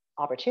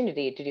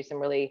opportunity to do some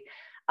really,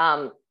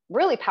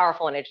 really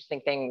powerful and interesting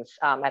things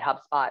at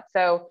HubSpot.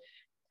 So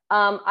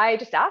I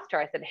just asked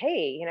her, I said,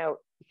 hey,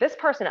 this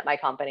person at my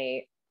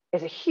company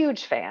is a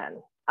huge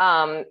fan.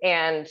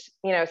 And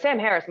Sam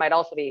Harris might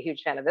also be a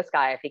huge fan of this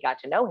guy if he got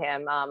to know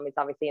him. He's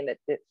obviously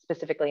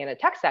specifically in the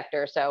tech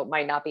sector, so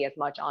might not be as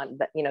much on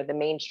the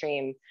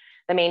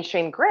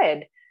mainstream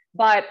grid,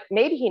 but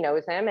maybe he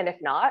knows him. And if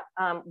not,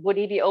 would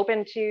he be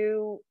open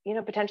to,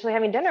 potentially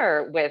having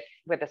dinner with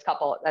this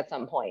couple at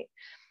some point?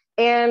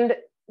 And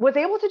was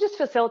able to just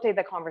facilitate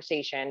the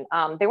conversation.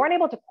 They weren't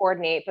able to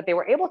coordinate, but they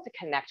were able to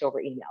connect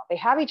over email. They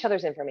have each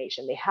other's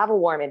information. They have a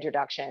warm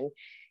introduction.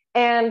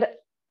 And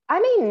I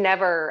may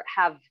never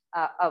have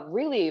a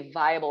really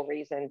viable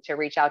reason to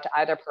reach out to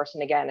either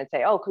person again and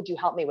say, oh, could you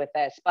help me with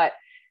this? But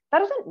that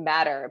doesn't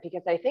matter,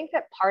 because I think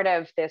that part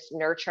of this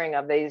nurturing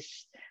of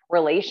these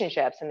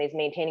relationships and these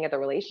maintaining of the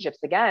relationships,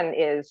 again,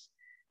 is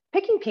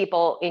picking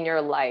people in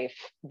your life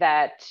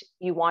that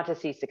you want to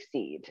see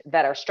succeed,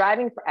 that are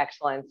striving for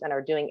excellence and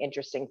are doing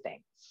interesting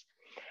things.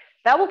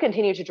 That will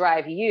continue to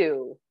drive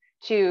you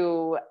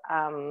to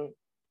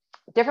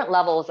different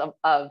levels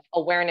of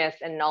awareness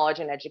and knowledge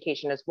and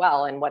education as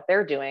well. And what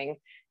they're doing,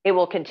 it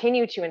will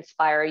continue to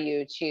inspire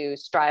you to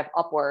strive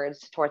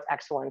upwards towards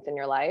excellence in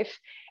your life.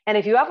 And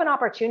if you have an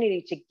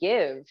opportunity to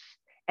give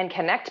and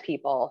connect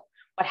people,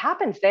 what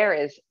happens there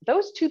is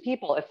those two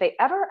people, if they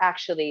ever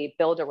actually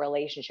build a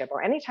relationship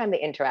or anytime they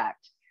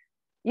interact,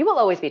 you will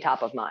always be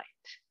top of mind.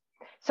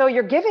 So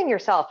you're giving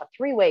yourself a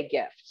three-way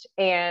gift.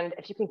 And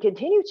if you can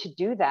continue to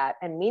do that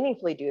and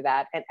meaningfully do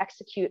that and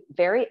execute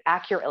very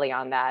accurately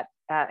on that,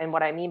 and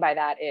what I mean by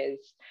that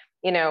is,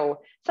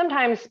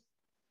 sometimes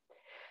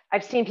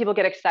I've seen people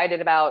get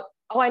excited about,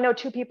 oh, I know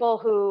two people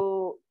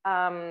who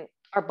are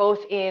both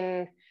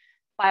in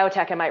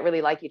biotech and might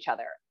really like each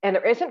other. And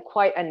there isn't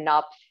quite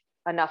enough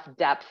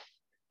depth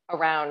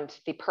around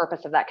the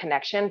purpose of that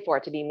connection for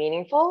it to be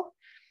meaningful.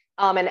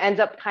 And ends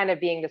up kind of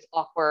being this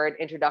awkward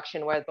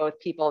introduction where both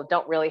people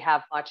don't really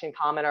have much in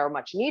common or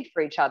much need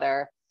for each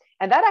other.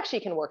 And that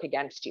actually can work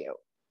against you.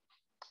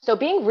 So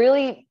being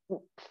really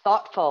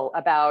thoughtful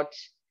about,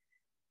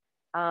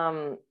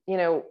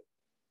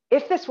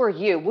 if this were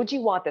you, would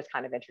you want this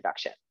kind of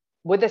introduction?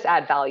 Would this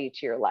add value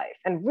to your life?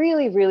 And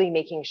really, really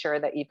making sure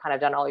that you've kind of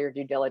done all your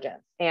due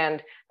diligence.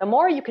 And the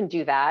more you can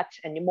do that,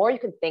 and the more you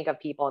can think of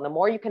people, and the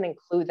more you can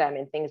include them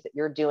in things that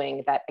you're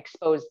doing that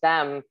expose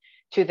them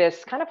to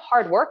this kind of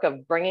hard work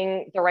of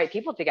bringing the right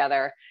people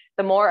together,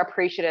 the more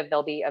appreciative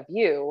they'll be of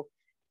you.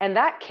 And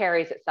that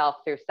carries itself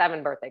through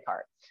 7 birthday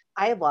cards.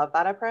 I love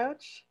that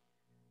approach.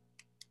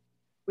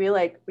 We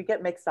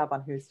get mixed up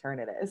on whose turn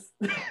it is.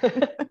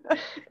 That's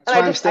why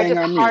I'm staying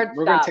on mute.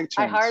 We're going to take turns.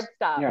 I hard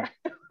stop. Yeah.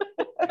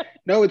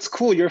 No, it's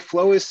cool. Your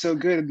flow is so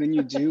good. And then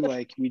you do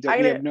we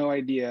have no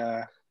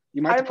idea.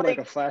 You might have to put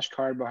a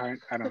flashcard behind.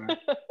 I don't know.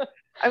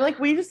 I'm like,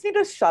 we just need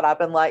to shut up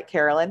and let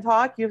Carolyn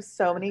talk. You have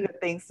so many good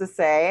things to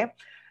say.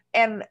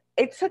 And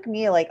it took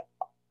me a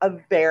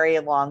very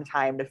long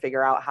time to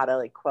figure out how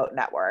to quote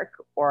network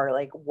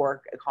or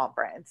work a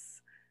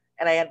conference.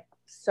 And I had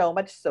so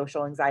much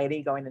social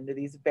anxiety going into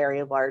these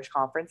very large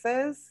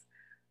conferences.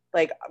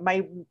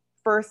 My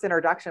first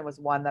introduction was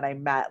one that I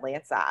met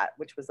Lance at,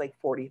 which was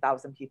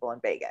 40,000 people in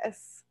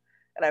Vegas.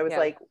 And I was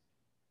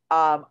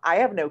I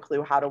have no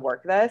clue how to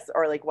work this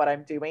or what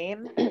I'm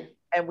doing.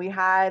 And we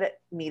had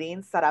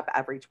meetings set up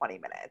every 20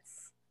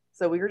 minutes.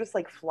 So we were just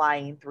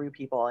flying through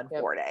people in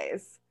 4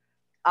 days.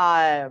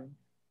 But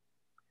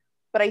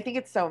I think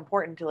it's so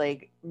important to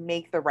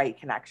make the right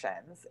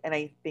connections. And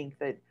I think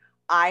that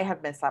I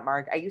have missed that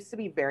mark. I used to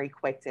be very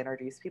quick to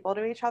introduce people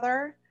to each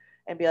other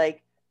and be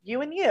like,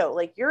 you and you,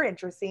 you're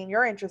interesting,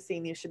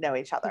 you should know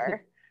each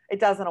other. It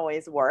doesn't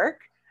always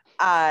work.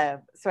 So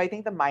I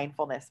think the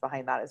mindfulness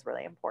behind that is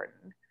really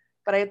important.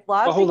 But I'd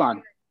love to hold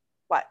on.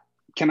 What?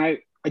 I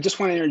just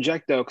want to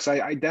interject though, because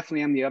I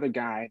definitely am the other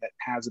guy that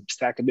has a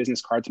stack of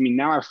business cards. I mean,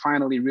 now I've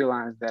finally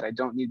realized that I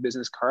don't need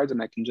business cards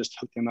and I can just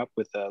hook them up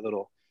with a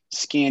little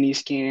scanny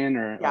scan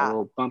or a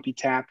little bumpy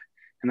tap.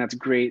 And that's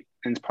great.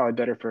 And it's probably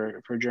better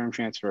for germ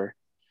transfer.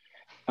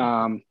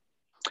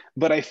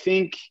 But I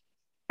think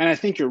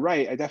you're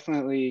right. I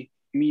definitely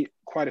meet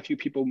quite a few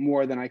people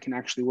more than I can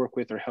actually work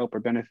with or help or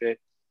benefit.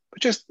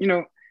 But just,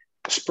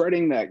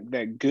 spreading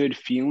that good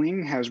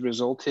feeling has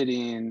resulted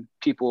in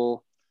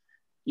people,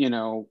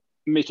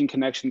 making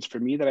connections for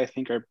me that I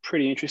think are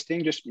pretty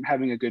interesting, just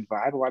having a good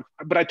vibe.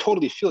 But I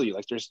totally feel you.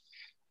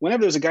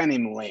 Whenever there's a guy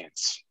named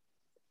Lance,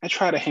 I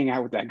try to hang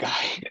out with that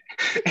guy.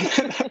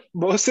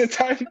 Most of the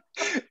time,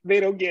 they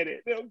don't get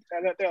it.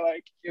 They're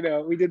like,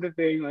 we did the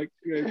thing.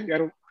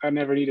 I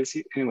never need to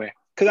see anyway.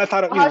 Because I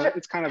thought,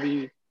 it's kind of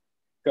easy.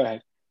 Go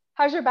ahead.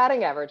 How's your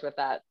batting average with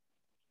that?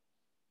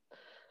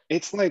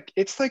 It's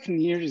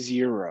near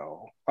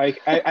zero. I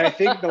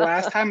think the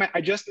last time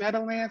I just met a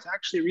Lance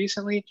actually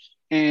recently,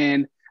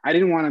 and I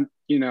didn't want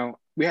to,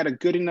 we had a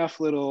good enough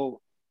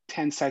little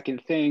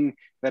 10-second thing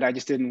that I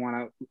just didn't want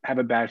to have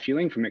a bad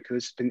feeling from it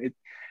because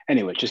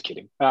anyway, just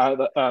kidding.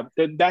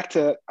 Back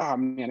to, oh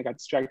man, I got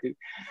distracted.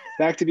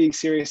 Back to being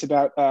serious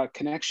about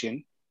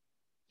connection.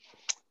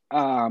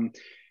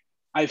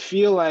 I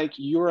feel like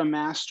you're a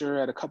master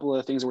at a couple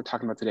of the things that we're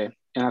talking about today,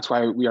 and that's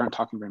why we aren't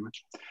talking very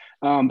much.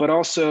 But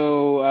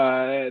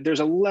also there's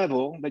a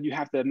level that you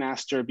have to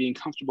master being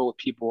comfortable with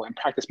people, and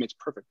practice makes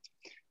perfect.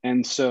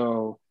 And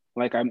so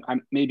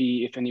I'm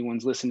maybe if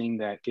anyone's listening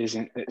that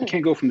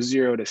can't go from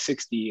 0 to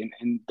 60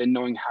 and then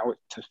knowing how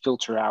to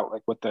filter out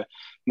what the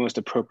most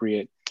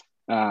appropriate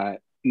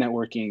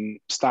networking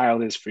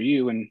style is for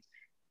you. And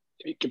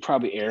you could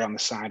probably err on the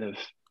side of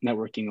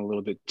networking a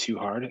little bit too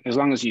hard, as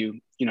long as you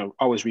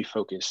always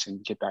refocus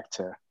and get back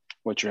to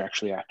what you're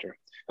actually after.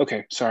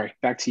 Okay, sorry,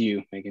 back to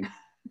you, Megan.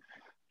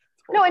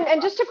 No,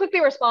 and just to quickly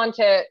respond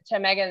to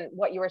Megan,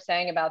 what you were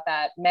saying about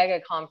that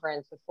mega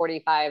conference with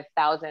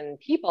 45,000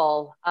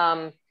 people.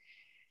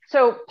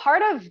 So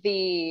part of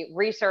the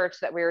research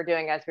that we were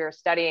doing as we were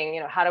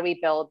studying, how do we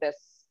build this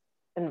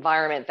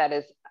environment that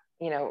is,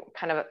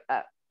 kind of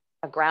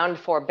a ground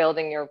for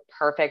building your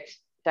perfect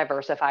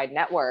diversified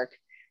network.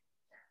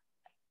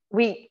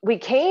 We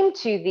came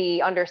to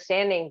the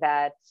understanding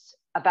that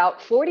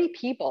about 40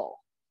 people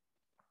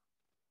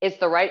is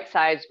the right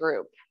size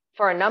group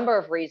for a number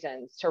of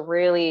reasons to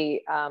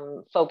really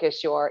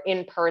focus your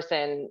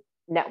in-person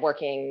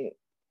networking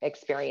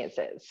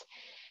experiences.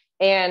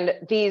 And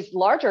these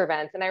larger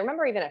events, and I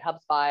remember even at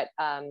HubSpot,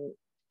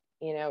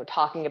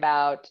 talking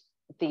about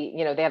they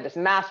have this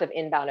massive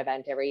inbound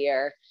event every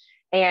year,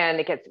 and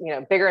it gets,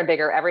 bigger and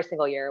bigger every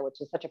single year, which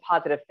is such a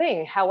positive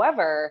thing.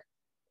 However,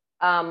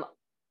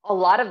 a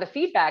lot of the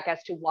feedback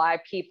as to why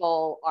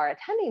people are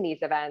attending these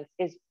events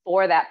is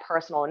for that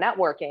personal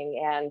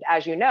networking. And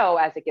as you know,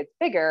 as it gets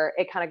bigger,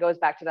 it kind of goes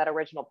back to that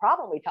original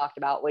problem we talked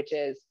about, which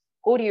is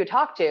who do you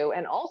talk to?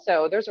 And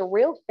also there's a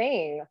real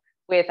thing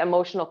with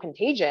emotional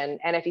contagion.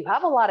 And if you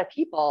have a lot of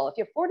people, if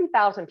you have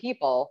 40,000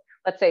 people,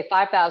 let's say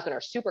 5,000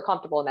 are super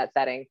comfortable in that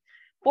setting,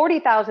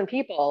 40,000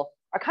 people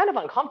are kind of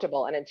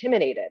uncomfortable and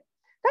intimidated.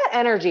 That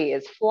energy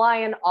is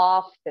flying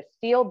off the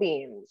steel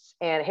beams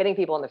and hitting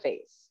people in the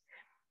face.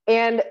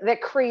 And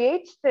that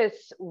creates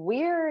this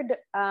weird,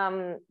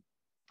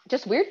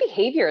 just weird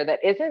behavior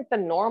that isn't the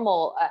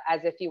normal,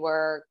 as if you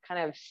were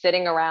kind of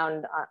sitting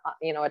around,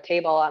 a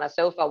table on a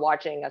sofa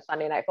watching a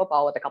Sunday night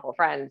football with a couple of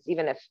friends,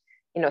 even if,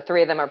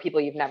 3 of them are people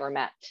you've never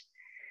met.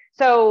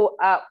 So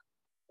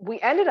we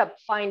ended up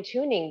fine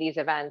tuning these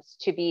events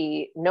to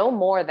be no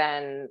more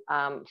than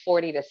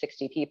 40 to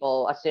 60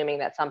 people, assuming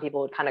that some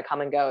people would kind of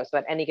come and go. So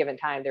at any given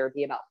time, there would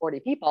be about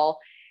 40 people.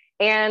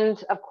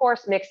 And of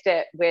course, mixed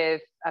it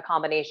with a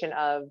combination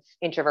of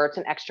introverts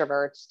and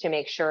extroverts to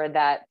make sure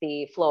that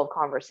the flow of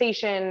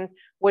conversation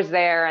was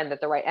there and that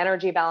the right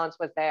energy balance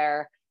was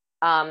there.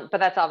 But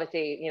that's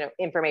obviously,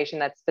 information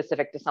that's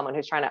specific to someone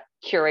who's trying to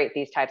curate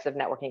these types of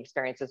networking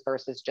experiences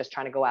versus just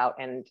trying to go out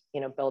and,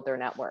 build their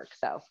network.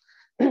 So,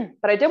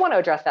 but I did want to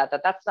address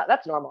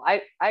that's normal.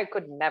 I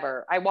could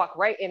never, I walk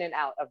right in and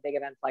out of big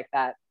events like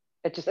that.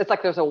 It's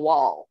like there's a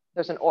wall,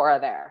 there's an aura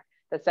there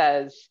that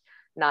says,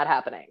 not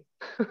happening.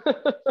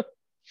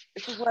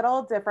 It's a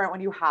little different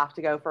when you have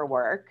to go for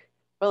work,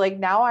 but like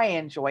now I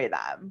enjoy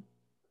them.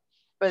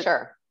 But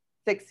sure.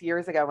 6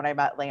 years ago when I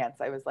met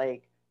Lance, I was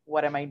like,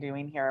 what am I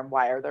doing here? And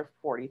why are there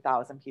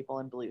 40,000 people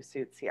in blue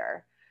suits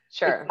here?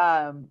 Sure. It's,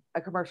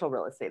 a commercial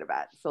real estate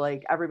event. So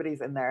like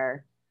everybody's in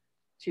their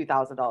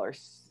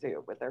 $2,000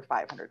 suit with their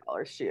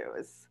 $500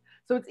 shoes.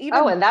 So it's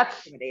even and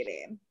that's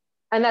intimidating.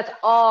 And that's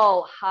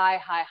all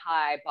high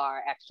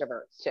bar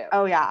extroverts too.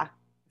 Oh yeah.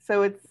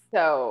 So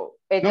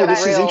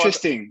this is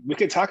interesting. We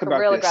could talk about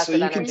this. So you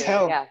energy. can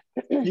tell,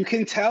 you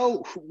can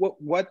tell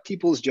what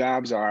people's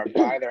jobs are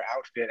by their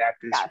outfit at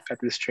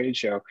this trade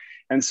show.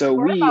 And so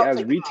we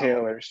as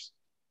retailers,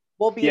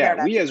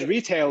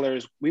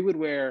 we would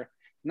wear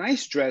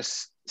nice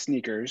dress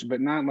sneakers,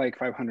 but not like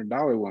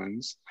 $500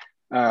 ones.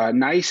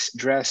 Nice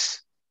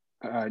dress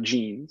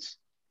jeans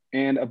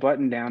and a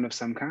button down of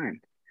some kind.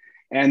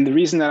 And the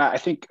reason that I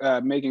think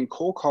Megan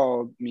cold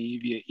called me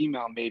via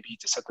email maybe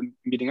to set the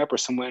meeting up, or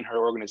someone in her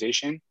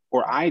organization,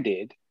 or I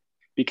did,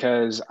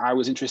 because I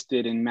was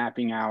interested in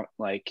mapping out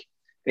like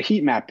the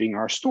heat mapping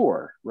our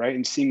store, right?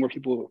 And seeing where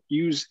people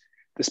use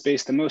the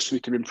space the most so we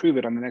could improve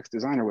it on the next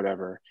design or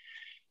whatever.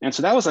 And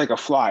so that was like a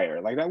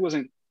flyer. Like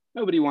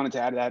nobody wanted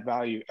to add that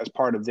value as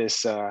part of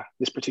this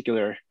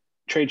particular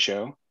trade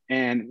show.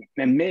 And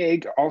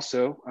Meg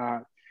also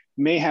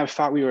may have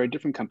thought we were a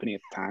different company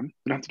at the time.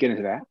 We don't have to get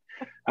into that.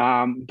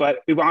 But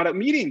we wound up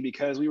meeting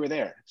because we were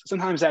there. So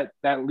sometimes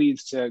that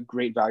leads to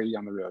great value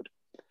down the road.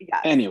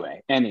 Yes.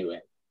 Anyway.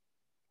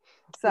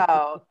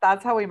 So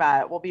that's how we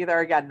met. We'll be there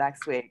again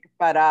next week.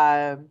 But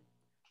that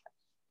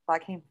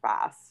came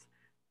fast.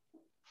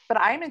 But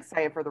I'm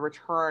excited for the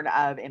return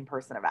of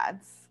in-person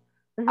events.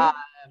 Mm-hmm.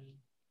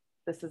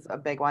 This is a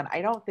big one.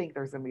 I don't think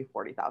there's going to be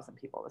 40,000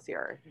 people this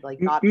year.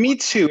 Like, not me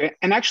too.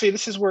 And actually,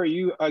 this is where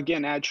you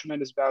again add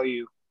tremendous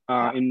value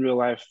in real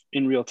life,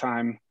 in real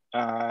time.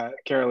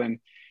 Carolyn,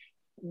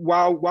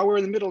 while we're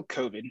in the middle of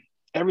COVID,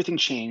 everything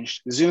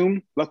changed.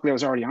 Zoom, luckily I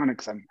was already on it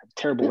because I'm a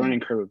terrible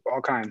learning curve of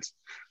all kinds.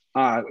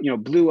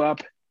 Blew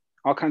up,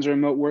 all kinds of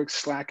remote work.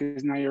 Slack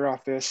is now your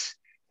office.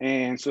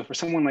 And so for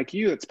someone like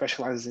you that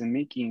specializes in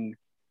making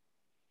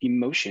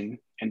emotion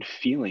and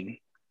feeling,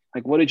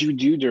 like what did you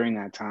do during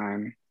that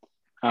time?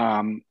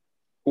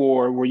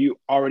 Or were you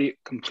already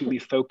completely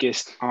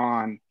focused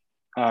on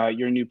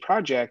your new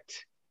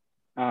project?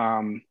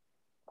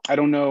 I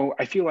don't know.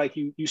 I feel like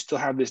you still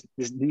have this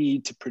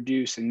need to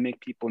produce and make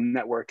people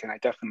network. And I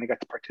definitely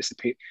got to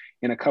participate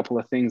in a couple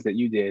of things that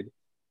you did.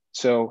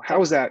 So how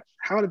was that?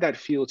 How did that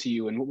feel to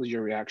you? And what was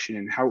your reaction?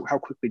 And how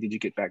quickly did you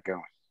get back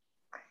going?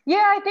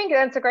 Yeah, I think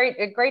that's a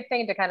great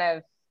thing to kind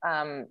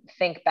of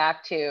think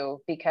back to,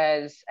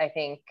 because I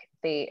think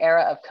the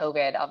era of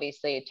COVID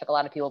obviously took a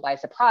lot of people by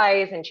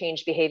surprise and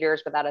changed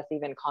behaviors without us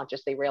even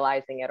consciously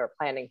realizing it or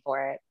planning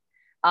for it.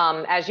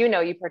 As you know,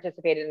 you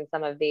participated in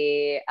some of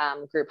the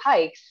group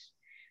hikes,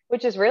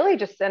 which is really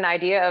just an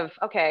idea of,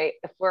 okay,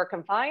 if we're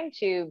confined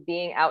to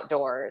being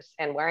outdoors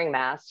and wearing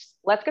masks,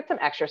 let's get some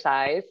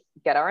exercise,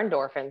 get our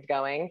endorphins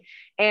going,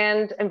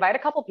 and invite a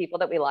couple people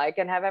that we like,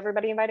 and have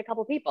everybody invite a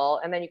couple people.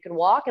 And then you can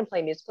walk and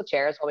play musical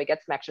chairs while we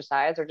get some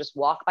exercise, or just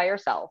walk by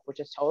yourself, which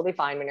is totally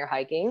fine when you're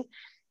hiking,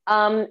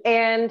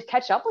 and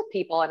catch up with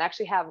people and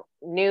actually have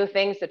new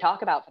things to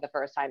talk about for the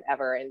first time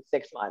ever in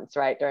 6 months,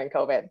 right? During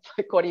COVID.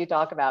 Like, what do you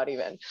talk about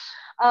even?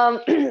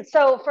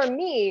 So for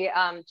me,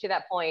 to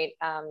that point,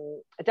 I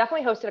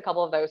definitely hosted a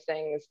couple of those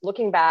things.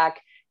 Looking back,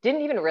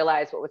 didn't even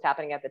realize what was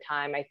happening at the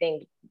time. I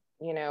think,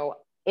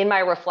 in my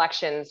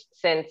reflections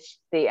since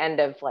the end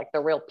of like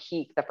the real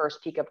peak, the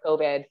first peak of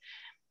COVID,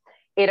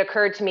 it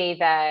occurred to me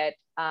that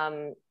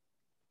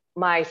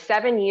my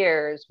 7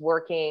 years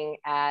working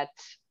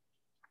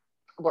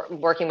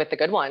with the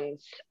good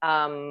ones,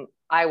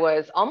 I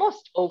was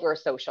almost over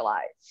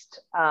socialized.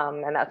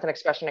 And that's an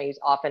expression I use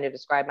often to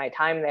describe my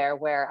time there,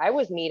 where I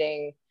was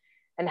meeting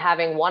and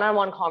having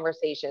one-on-one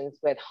conversations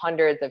with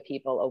hundreds of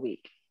people a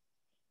week.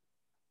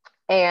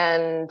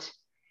 And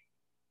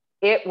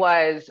it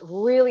was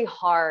really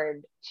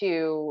hard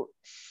to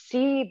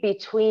see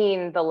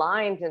between the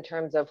lines in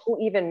terms of who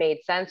even made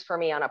sense for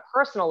me on a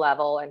personal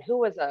level, and who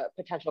was a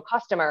potential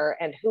customer,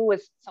 and who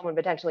was someone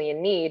potentially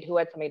in need, who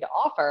had something to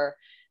offer,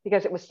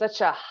 because it was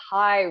such a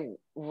high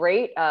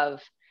rate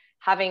of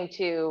having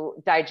to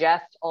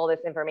digest all this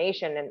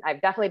information. And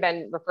I've definitely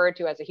been referred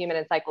to as a human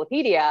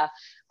encyclopedia.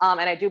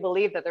 And I do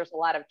believe that there's a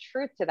lot of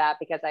truth to that,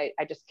 because I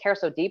just care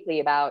so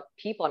deeply about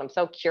people, and I'm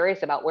so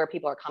curious about where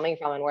people are coming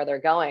from and where they're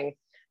going.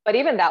 But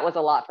even that was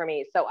a lot for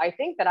me. So I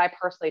think that I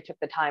personally took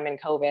the time in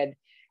COVID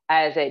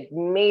as a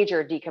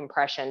major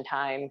decompression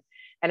time,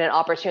 and an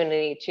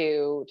opportunity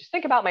to just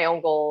think about my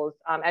own goals.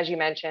 As you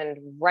mentioned,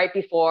 right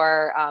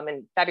before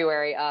in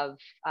February of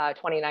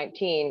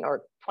 2019 or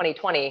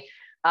 2020,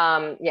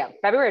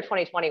 February of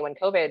 2020, when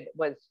COVID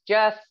was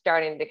just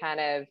starting to kind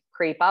of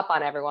creep up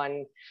on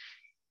everyone,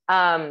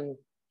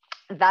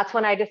 that's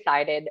when I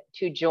decided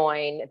to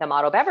join the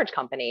Motto Beverage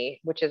Company,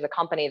 which is a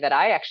company that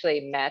I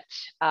actually met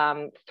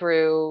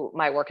through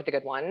my work at the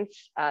Good Ones.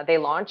 They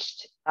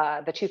launched,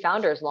 the two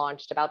founders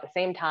launched about the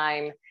same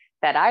time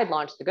that I had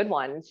launched the Good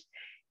Ones.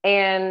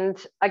 And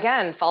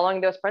again, following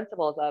those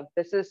principles of,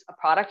 this is a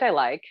product I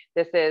like,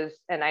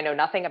 and I know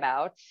nothing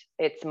about,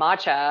 it's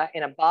matcha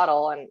in a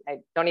bottle, and I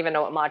don't even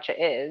know what matcha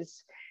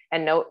is.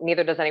 And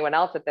neither does anyone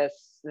else at this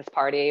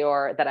party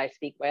or that I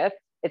speak with.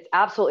 It's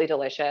absolutely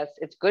delicious.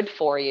 It's good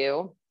for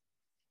you.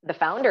 The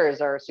founders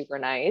are super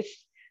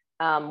nice.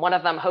 One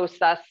of them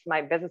hosts us,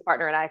 my business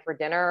partner and I, for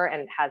dinner,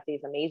 and has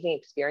these amazing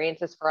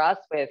experiences for us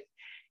with,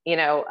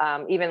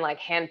 even like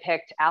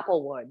handpicked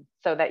apple wood,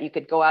 so that you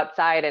could go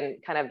outside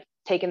and kind of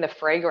take in the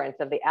fragrance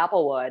of the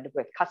apple wood,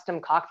 with custom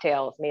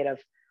cocktails made of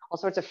all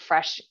sorts of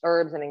fresh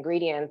herbs and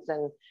ingredients,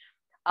 and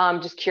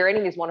just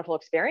curating these wonderful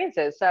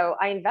experiences. So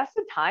I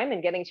invested time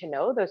in getting to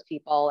know those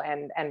people,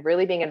 and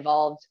really being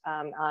involved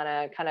on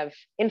a kind of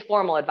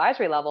informal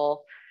advisory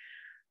level.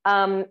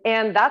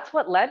 And that's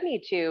what led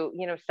me to,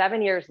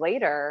 7 years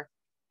later,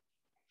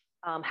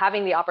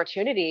 having the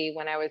opportunity,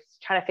 when I was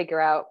trying to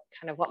figure out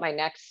kind of what my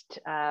next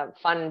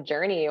fun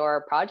journey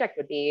or project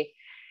would be.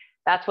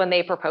 That's when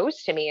they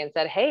proposed to me and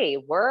said, hey,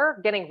 we're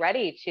getting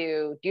ready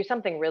to do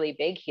something really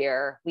big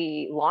here.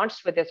 We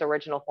launched with this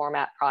original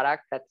format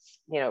product that's,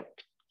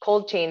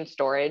 cold chain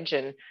storage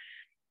and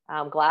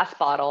glass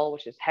bottle,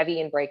 which is heavy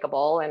and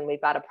breakable. And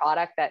we've got a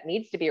product that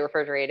needs to be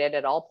refrigerated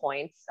at all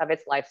points of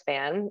its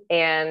lifespan.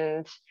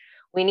 And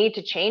we need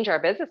to change our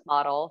business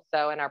model,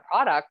 in our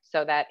product,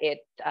 so that it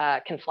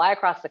can fly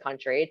across the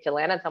country to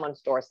land on someone's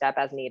doorstep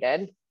as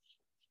needed.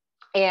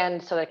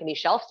 And so that it can be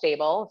shelf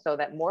stable, so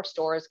that more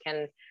stores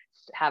can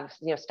have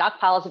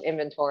stockpiles of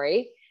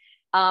inventory.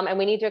 And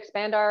we need to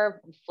expand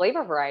our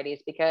flavor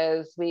varieties,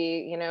 because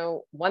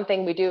one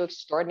thing we do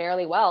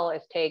extraordinarily well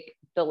is take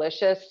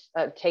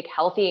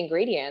healthy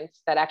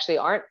ingredients that actually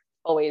aren't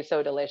always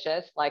so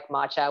delicious, like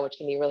matcha, which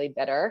can be really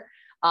bitter,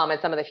 and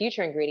some of the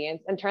future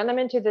ingredients, and turn them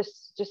into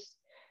this just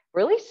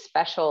really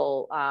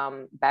special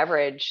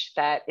beverage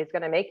that is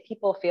going to make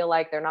people feel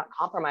like they're not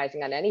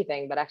compromising on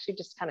anything, but actually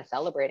just kind of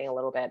celebrating a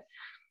little bit.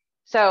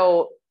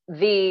 So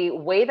the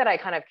way that I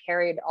kind of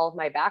carried all of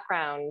my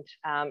background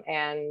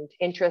and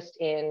interest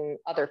in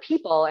other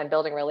people and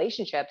building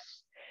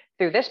relationships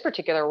through this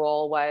particular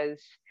role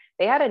was,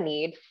 they had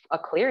a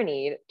clear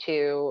need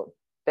to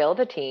build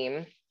a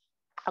team,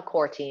 a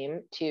core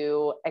team,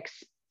 to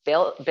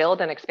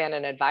build and expand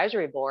an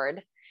advisory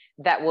board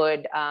that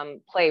would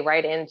play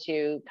right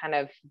into kind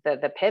of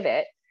the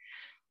pivot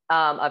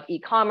of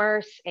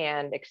e-commerce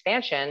and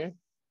expansion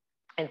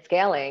and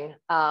scaling.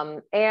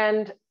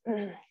 And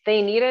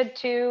they needed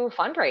to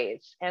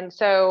fundraise. And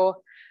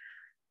so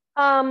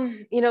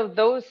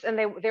Those, and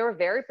they were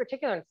very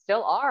particular and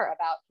still are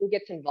about who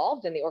gets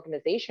involved in the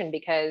organization,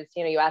 because,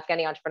 you ask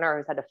any entrepreneur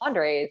who's had to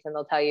fundraise and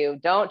they'll tell you,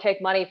 don't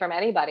take money from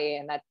anybody.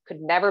 And that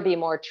could never be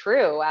more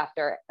true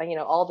after,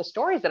 all the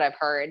stories that I've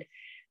heard,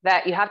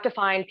 that you have to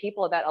find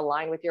people that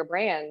align with your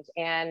brand.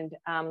 And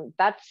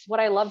that's what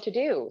I love to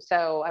do.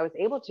 So I was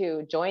able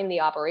to join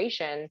the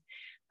operation.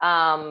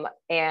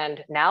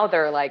 And now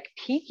they're like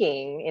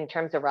peaking in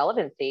terms of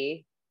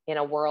relevancy in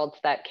a world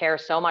that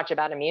cares so much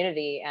about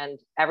immunity and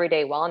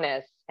everyday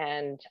wellness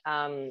and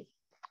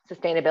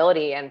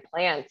sustainability and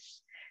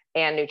plants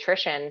and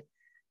nutrition.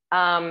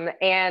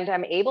 And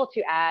I'm able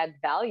to add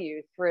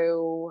value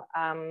through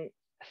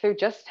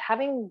just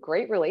having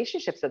great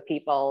relationships with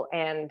people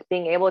and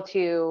being able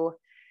to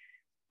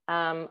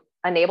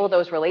enable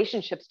those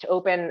relationships to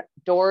open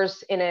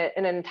doors in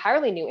an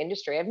entirely new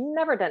industry. I've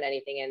never done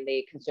anything in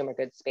the consumer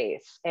goods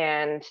space.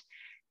 And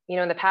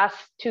in the past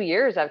 2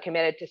 years, I've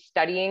committed to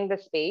studying the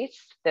space,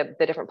 the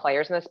different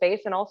players in the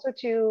space, and also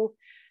to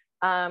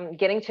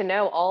getting to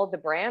know all the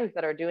brands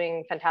that are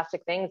doing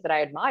fantastic things that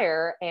I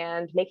admire,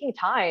 and making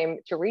time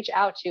to reach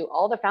out to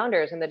all the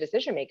founders and the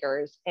decision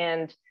makers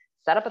and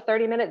set up a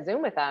 30-minute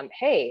Zoom with them.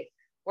 Hey,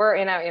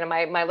 we're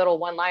my little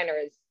one-liner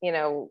is,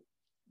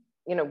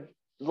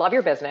 love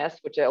your business,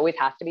 which always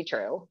has to be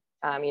true.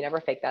 You never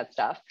fake that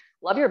stuff.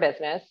 Love your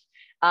business.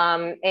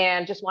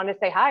 And just wanted to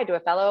say hi to a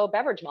fellow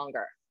beverage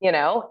monger,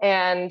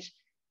 and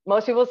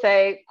most people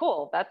say,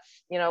 cool,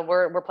 that's,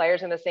 we're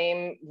players in the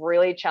same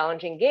really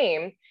challenging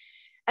game.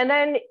 And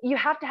then you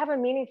have to have a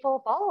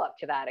meaningful follow-up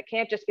to that. It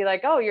can't just be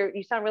like, oh,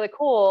 you sound really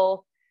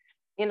cool.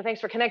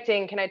 Thanks for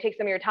connecting. Can I take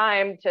some of your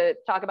time to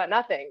talk about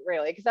nothing,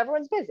 really? Because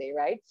everyone's busy,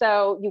 right?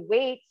 So you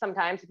wait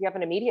sometimes. If you have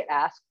an immediate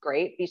ask,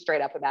 great, be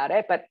straight up about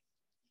it. But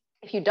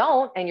if you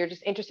don't, and you're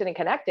just interested in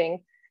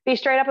connecting, be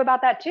straight up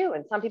about that too.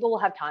 And some people will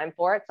have time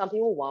for it. Some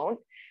people won't.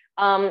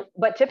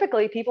 But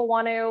typically people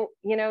want to,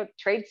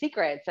 trade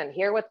secrets and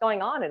hear what's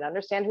going on and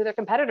understand who their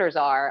competitors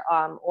are,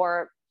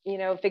 or,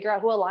 figure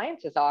out who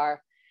alliances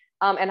are.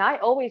 And I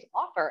always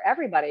offer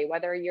everybody,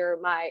 whether you're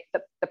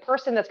the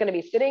person that's going to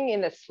be sitting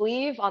in the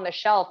sleeve on the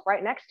shelf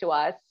right next to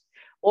us,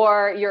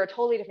 or you're a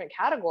totally different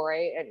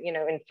category,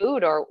 in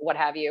food or what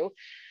have you,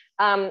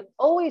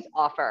 always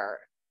offer,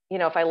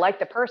 if I like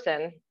the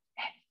person,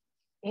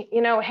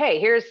 hey,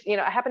 here's,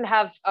 I happen to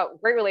have a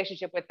great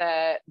relationship with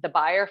the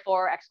buyer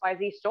for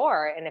XYZ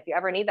store. And if you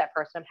ever need that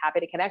person, I'm happy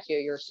to connect you.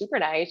 You're super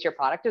nice. Your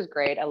product is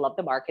great. I love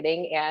the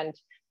marketing. And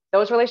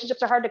those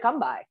relationships are hard to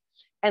come by.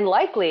 And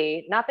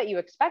likely, not that you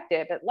expect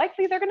it, but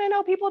likely they're going to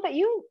know people that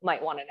you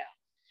might want to know.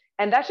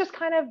 And that's just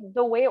kind of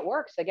the way it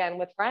works. Again,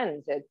 with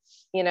friends,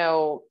 it's,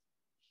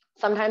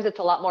 sometimes it's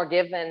a lot more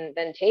give than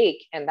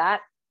take. And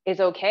that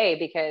is okay,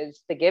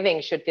 because the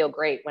giving should feel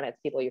great when it's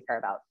people you care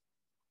about.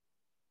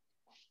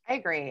 I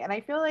agree. And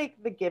I feel like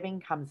the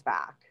giving comes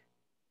back,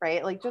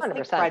 right? Like just 100%.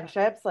 like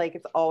friendships, like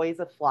it's always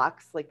a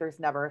flux. Like there's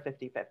never a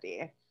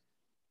 50-50.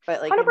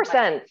 But like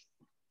 100%.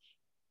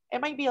 It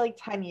might be like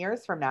 10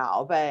 years from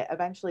now, but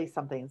eventually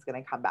something's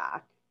going to come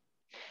back.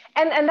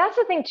 And that's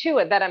the thing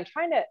too, that I'm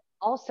trying to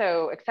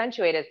also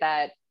accentuate, is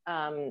that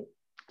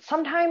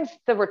sometimes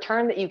the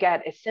return that you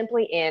get is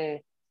simply in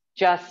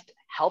just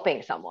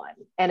helping someone,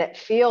 and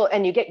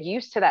you get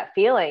used to that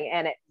feeling,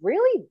 and it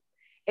really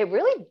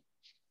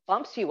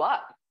bumps you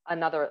up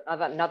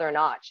another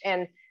notch.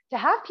 And to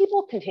have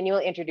people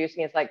continually introduce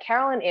me, it's like,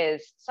 Carolyn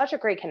is such a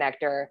great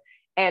connector,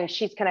 and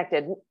she's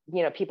connected,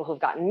 people who've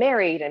gotten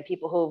married, and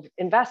people who've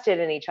invested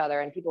in each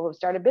other, and people who've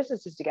started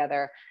businesses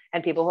together,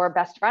 and people who are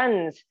best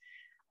friends.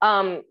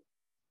 That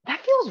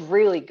feels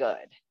really good.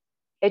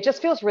 It just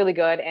feels really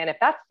good. And if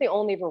that's the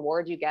only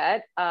reward you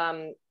get,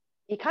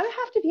 you kind of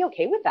have to be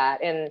okay with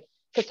that. And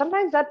because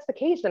sometimes that's the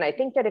case. And I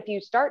think that if you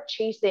start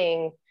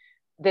chasing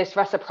this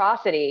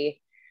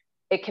reciprocity,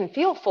 it can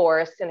feel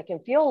forced, and it can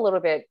feel a little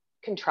bit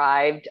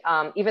contrived,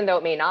 even though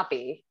it may not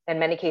be. In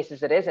many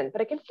cases it isn't,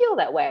 but it can feel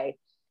that way.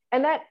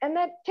 And that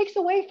takes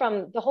away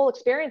from the whole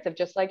experience of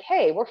just like,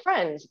 hey, we're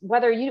friends.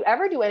 Whether you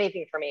ever do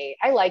anything for me,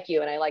 I like you,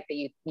 and I like that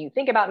you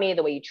think about me,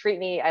 the way you treat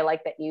me. I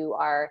like that you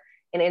are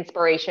an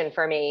inspiration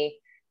for me,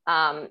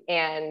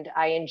 and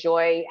I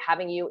enjoy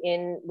having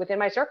you within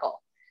my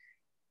circle.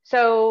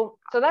 So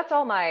that's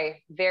all my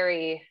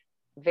very,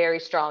 very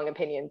strong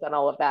opinions on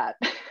all of that.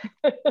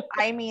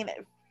 I mean,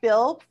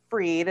 feel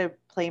free to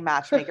play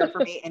matchmaker for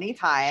me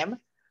anytime.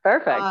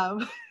 Perfect.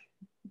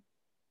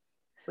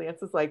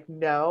 Lance is like,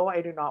 no,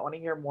 I do not want to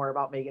hear more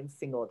about Megan's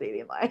single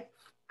dating life.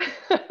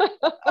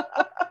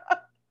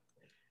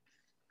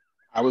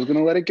 I was going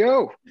to let it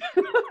go.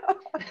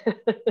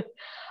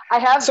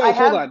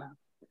 Hold on.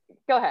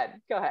 Go ahead.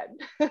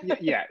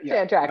 Yeah. Stay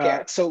on track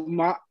here. So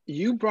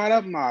you brought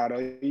up Motto.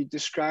 You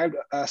described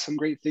some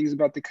great things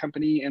about the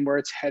company and where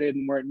it's headed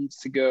and where it needs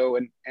to go,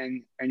 and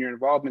your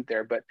involvement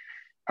there. But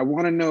I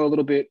want to know a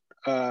little bit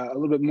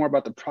more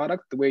about the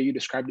product, the way you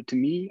described it to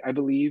me. I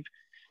believe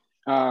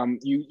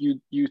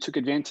you took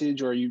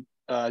advantage, or you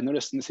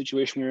noticed in the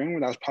situation we were in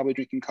when I was probably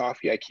drinking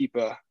coffee. I keep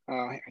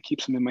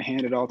some in my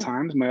hand at all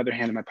times, my other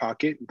hand in my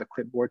pocket, with a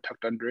clipboard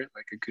tucked under it,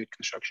 like a good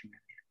construction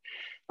manager.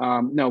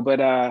 No,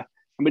 but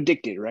I'm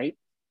addicted, right?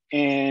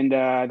 And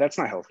that's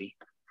not healthy.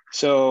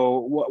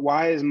 So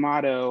why is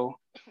Motto,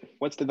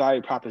 what's the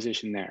value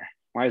proposition there?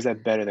 Why is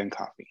that better than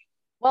coffee?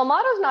 Well,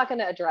 Motto's not going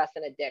to address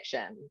an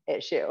addiction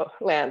issue,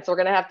 Lance. We're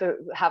going to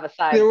have a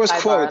There was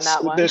sidebar quotes. on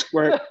that one.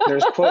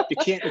 There's quote. You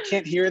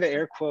can't hear the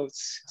air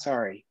quotes.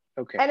 Sorry.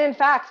 Okay. And in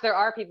fact, there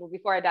are people,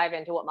 before I dive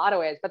into what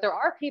Motto is, but there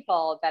are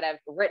people that have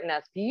written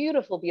us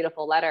beautiful,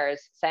 beautiful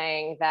letters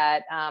saying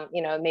that,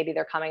 maybe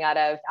they're coming out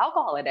of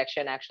alcohol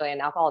addiction, actually, and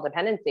alcohol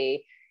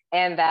dependency,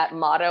 and that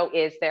Motto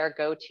is their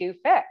go-to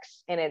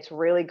fix. And it's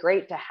really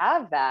great to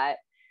have that.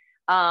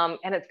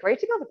 And it's great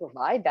to be able to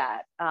provide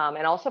that.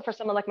 And also for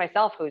someone like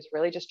myself, who's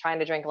really just trying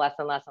to drink less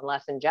and less and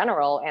less in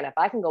general. And if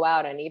I can go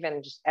out and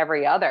even just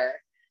every other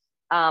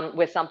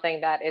with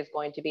something that is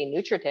going to be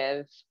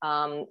nutritive,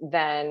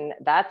 then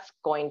that's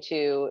going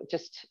to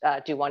just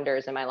do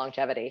wonders in my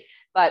longevity.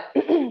 But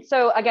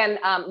so again,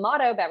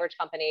 Motto Beverage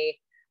Company,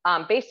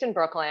 based in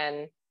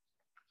Brooklyn,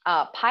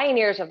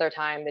 pioneers of their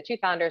time, the two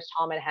founders,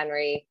 Tom and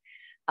Henry,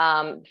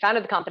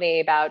 founded the company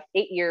about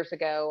 8 years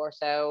ago or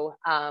so.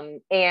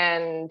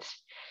 And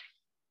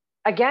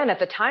again, at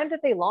the time that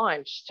they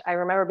launched, I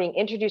remember being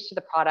introduced to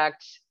the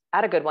product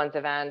at a Good Ones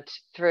event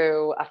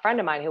through a friend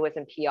of mine who was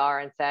in PR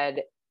and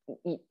said,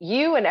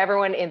 you and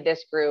everyone in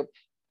this group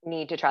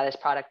need to try this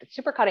product. It's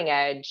super cutting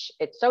edge.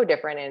 It's so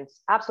different and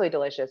it's absolutely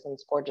delicious and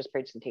it's gorgeous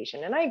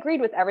presentation. And I agreed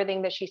with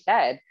everything that she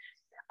said.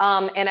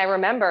 And I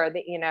remember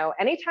that,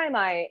 anytime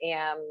I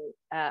am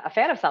a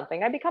fan of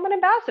something, I become an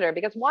ambassador,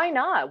 because why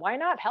not? Why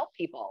not help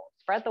people,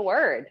 spread the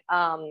word,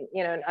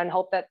 and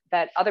hope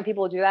that other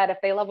people will do that if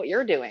they love what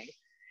you're doing.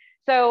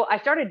 So I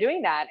started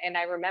doing that. And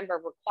I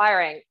remember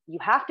requiring, you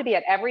have to be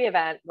at every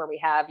event where we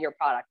have your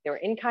product. There were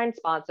in-kind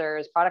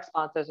sponsors, product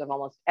sponsors of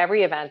almost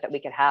every event that we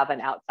could have an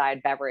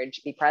outside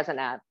beverage be present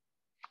at.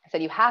 I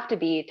said, you have to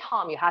be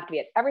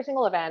at every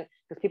single event,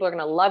 because people are going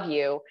to love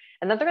you.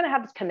 And then they're going to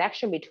have this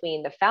connection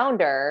between the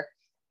founder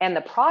and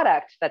the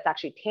product that's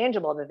actually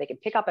tangible that they can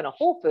pick up in a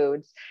Whole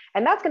Foods.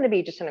 And that's going to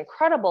be just an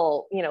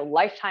incredible,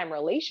 lifetime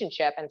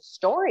relationship and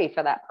story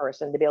for that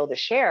person to be able to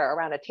share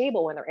around a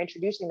table when they're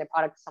introducing the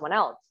product to someone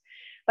else.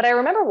 But I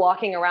remember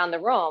walking around the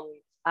room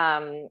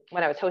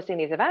when I was hosting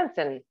these events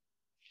and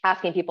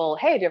asking people,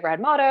 hey, have you ever had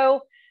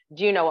Motto?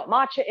 Do you know what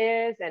matcha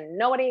is? And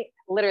nobody,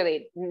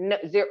 literally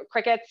zero,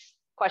 crickets,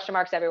 question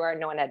marks everywhere.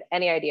 No one had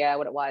any idea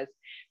what it was.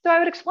 So I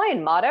would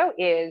explain, Motto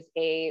is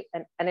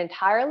an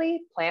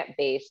entirely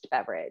plant-based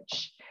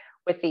beverage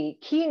with the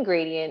key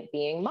ingredient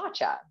being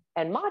matcha.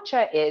 And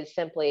matcha is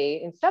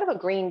simply, instead of a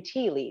green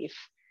tea leaf,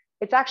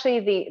 it's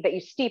actually that you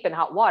steep in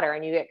hot water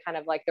and you get kind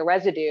of like the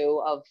residue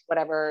of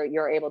whatever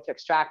you're able to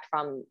extract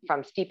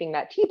from steeping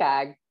that tea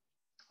bag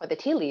or the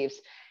tea leaves.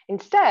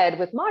 Instead,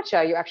 with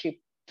matcha, you're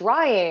actually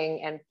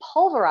drying and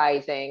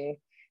pulverizing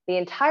the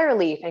entire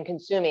leaf and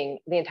consuming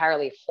the entire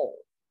leaf whole.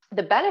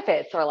 The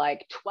benefits are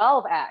like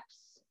 12x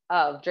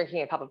of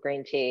drinking a cup of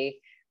green tea.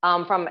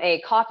 From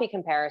a coffee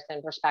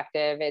comparison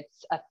perspective,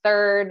 it's a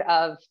third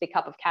of the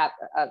cup of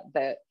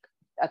a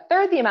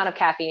third the amount of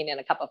caffeine in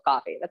a cup of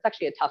coffee. That's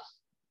actually a tough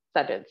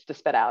sentence to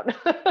spit out.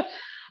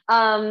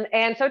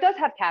 And so it does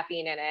have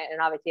caffeine in it,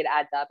 and obviously it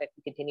adds up if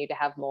you continue to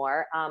have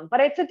more. But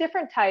it's a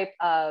different type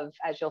of,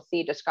 as you'll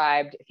see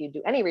described if you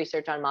do any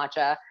research on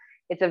matcha,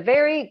 it's a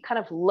very kind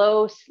of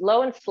low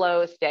and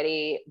slow,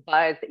 steady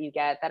buzz that you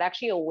get that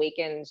actually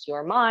awakens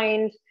your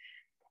mind.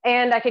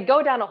 And I could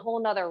go down a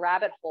whole nother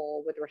rabbit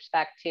hole with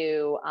respect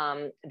to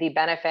the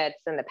benefits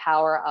and the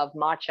power of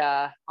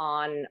matcha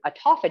on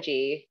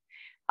autophagy,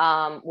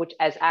 which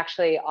is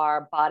actually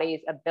our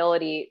body's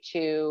ability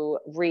to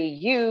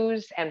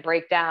reuse and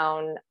break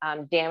down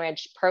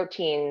damaged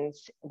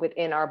proteins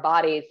within our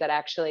bodies that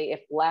actually, if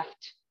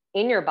left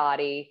in your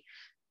body,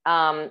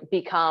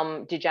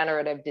 become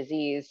degenerative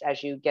disease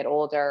as you get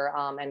older,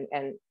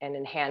 and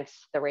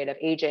enhance the rate of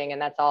aging.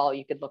 And that's all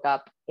you could look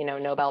up,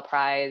 Nobel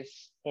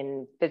Prize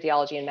in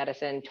Physiology and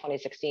Medicine,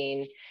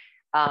 2016,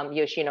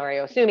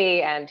 Yoshinori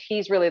Osumi. And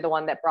he's really the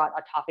one that brought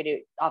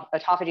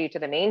autophagy to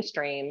the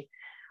mainstream.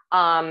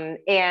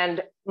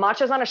 And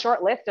matcha is on a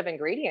short list of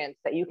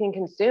ingredients that you can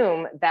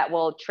consume that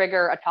will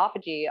trigger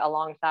autophagy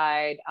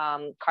alongside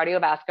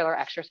cardiovascular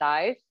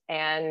exercise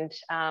and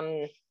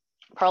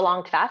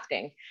prolonged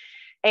fasting.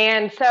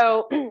 And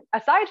so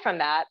aside from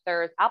that,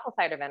 there's apple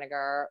cider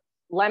vinegar,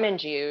 lemon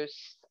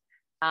juice,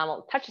 a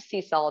touch of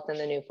sea salt in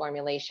the new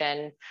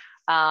formulation,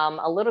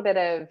 a little bit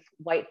of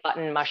white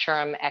button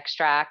mushroom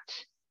extract,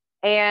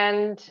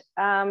 and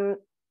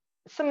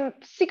some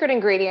secret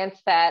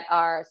ingredients that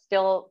are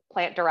still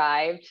plant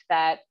derived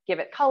that give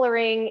it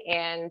coloring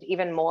and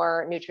even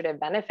more nutritive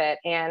benefit.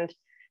 And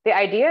the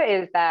idea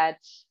is that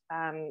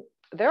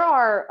there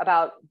are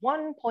about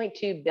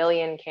 1.2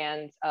 billion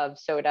cans of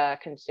soda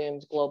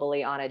consumed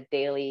globally on a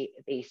daily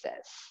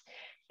basis.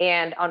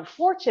 And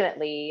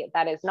unfortunately,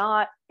 that is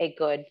not a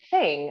good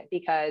thing,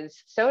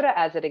 because soda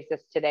as it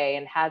exists today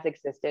and has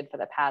existed for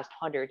the past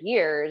 100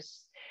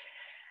 years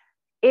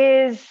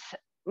is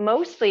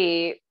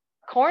mostly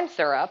corn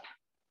syrup,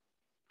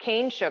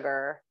 cane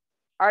sugar,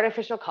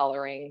 artificial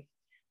coloring,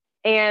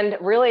 And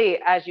really,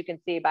 as you can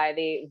see by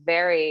the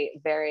very,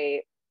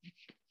 very,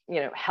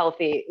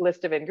 healthy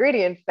list of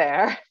ingredients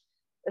there,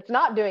 it's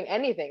not doing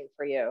anything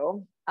for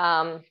you.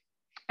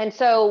 And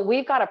so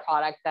we've got a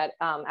product that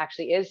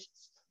actually is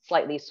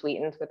slightly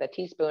sweetened with a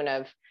teaspoon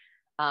of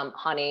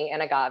honey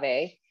and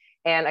agave,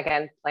 and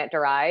again, plant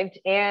derived.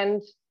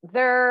 And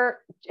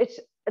it's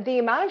the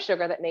amount of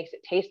sugar that makes it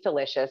taste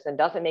delicious and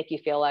doesn't make you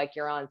feel like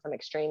you're on some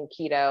extreme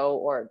keto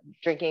or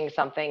drinking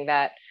something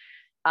that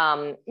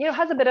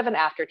has a bit of an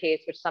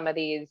aftertaste, which some of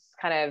these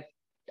kind of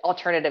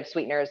alternative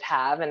sweeteners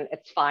have. And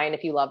it's fine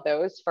if you love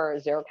those for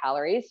 0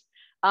 calories.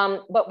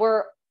 But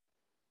we're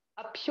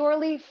a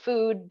purely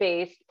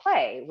food-based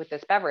play with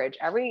this beverage.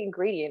 Every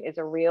ingredient is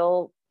a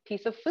real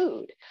piece of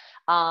food.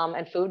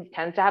 And food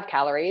tends to have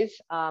calories.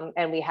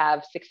 And we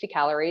have 60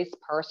 calories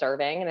per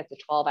serving, and it's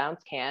a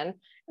 12-ounce can.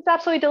 It's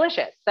absolutely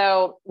delicious.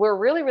 So we're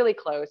really, really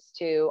close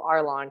to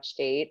our launch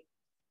date.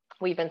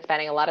 We've been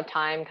spending a lot of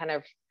time kind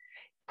of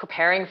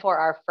preparing for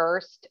our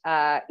first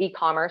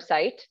e-commerce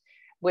site,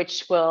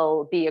 which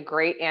will be a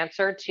great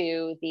answer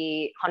to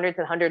the hundreds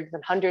and hundreds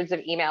and hundreds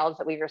of emails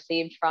that we've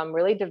received from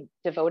really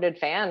devoted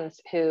fans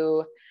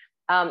who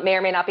may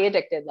or may not be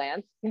addicted,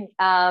 Lance,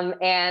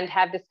 and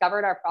have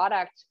discovered our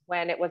product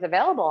when it was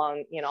available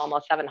on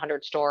almost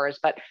 700 stores,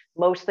 but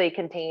mostly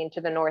contained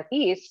to the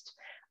Northeast,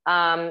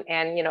 and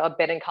a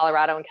bit in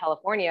Colorado and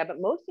California,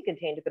 but mostly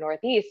contained to the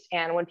Northeast.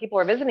 And when people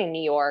are visiting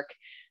New York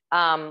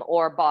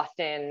or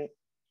Boston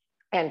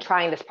and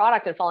trying this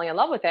product and falling in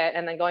love with it,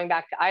 and then going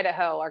back to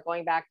Idaho or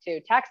going back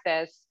to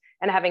Texas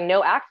and having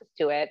no access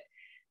to it,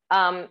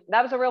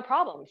 that was a real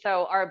problem.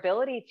 So our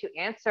ability to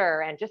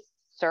answer and just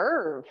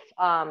serve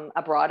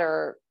a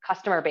broader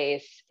customer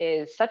base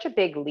is such a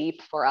big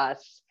leap for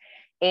us.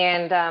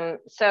 And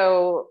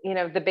so,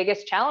 the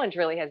biggest challenge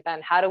really has been,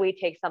 how do we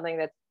take something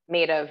that's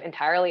made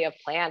entirely of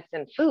plants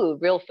and food,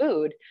 real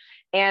food,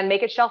 and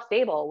make it shelf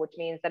stable, which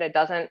means that it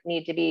doesn't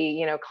need to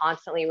be,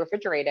 constantly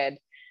refrigerated.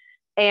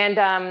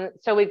 And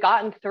so we've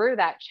gotten through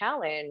that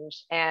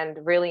challenge, and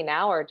really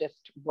now are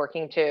just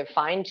working to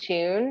fine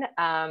tune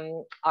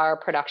our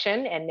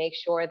production and make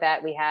sure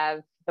that we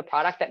have the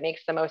product that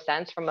makes the most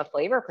sense from a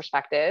flavor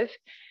perspective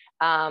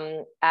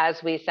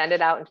as we send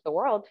it out into the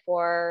world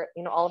for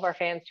all of our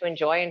fans to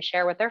enjoy and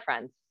share with their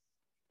friends.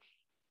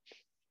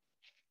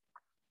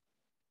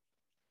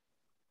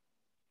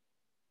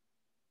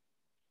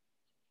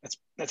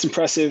 That's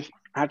impressive.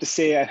 I have to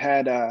say, I've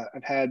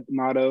had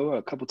Motto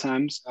a couple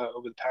times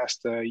over the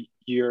past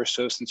year or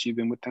so since you've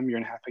been with them, year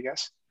and a half, I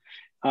guess.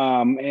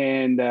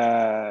 And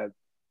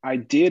I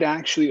did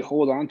actually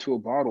hold on to a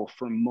bottle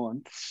for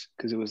months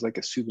because it was like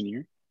a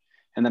souvenir,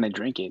 and then I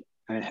drank it,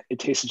 and it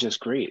tasted just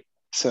great.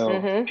 So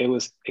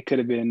it could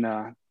have been.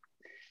 I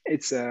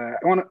don't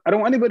want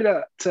anybody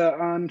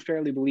to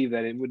unfairly believe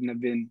that it wouldn't have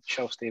been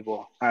shelf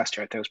stable last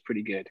year. I thought it was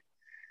pretty good,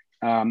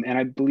 and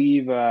I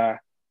believe.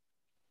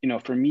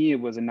 For me,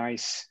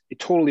 it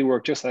totally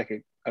worked just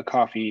like a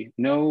coffee,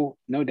 no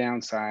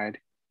downside,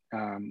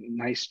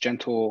 nice,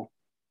 gentle,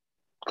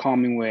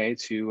 calming way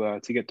to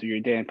get through your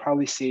day, and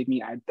probably saved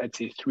me, I'd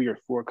say 3 or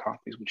 4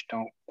 coffees, which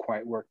don't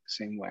quite work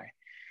the same way.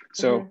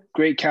 So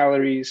great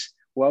calories.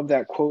 Love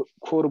that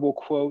quotable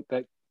quote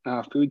that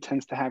food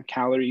tends to have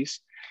calories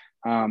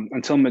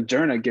until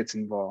Moderna gets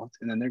involved,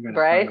 and then they're going to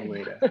find a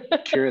way to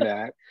cure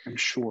that, I'm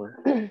sure.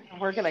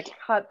 We're going to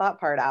cut that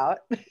part out.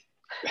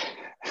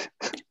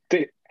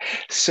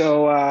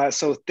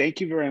 So thank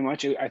you very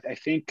much. I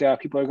think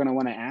people are going to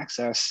want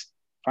to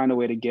find a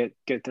way to get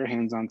their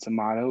hands on some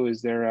Motto.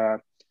 Is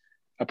there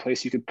a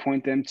place you could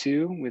point them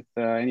to with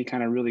any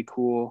kind of really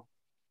cool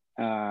 /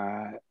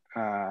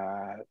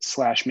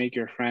 make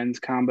your friends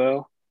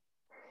combo?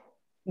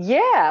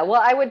 Yeah,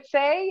 well, I would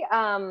say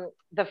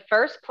the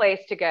first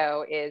place to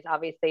go is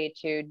obviously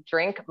to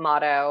drink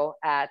Motto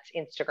at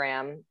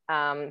Instagram.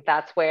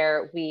 That's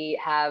where we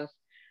have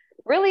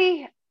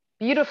really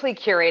beautifully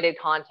curated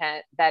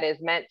content that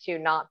is meant to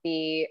not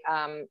be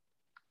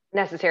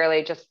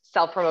necessarily just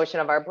self-promotion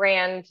of our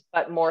brand,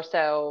 but more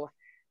so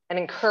an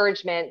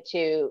encouragement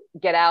to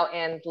get out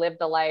and live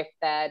the life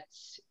that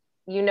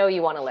you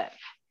want to live.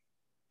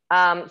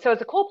 So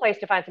it's a cool place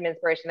to find some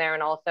inspiration there.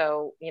 And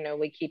also,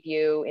 we keep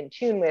you in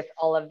tune with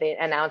all of the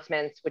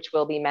announcements, which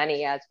will be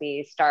many as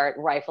we start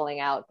rifling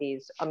out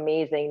these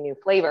amazing new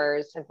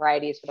flavors and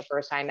varieties for the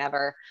first time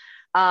ever.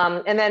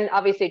 And then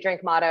obviously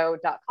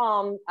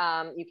drinkmotto.com.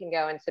 You can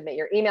go and submit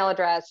your email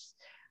address.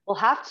 We'll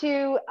have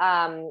to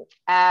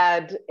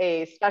add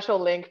a special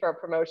link for a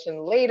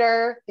promotion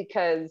later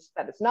because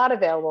that is not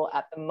available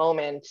at the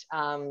moment.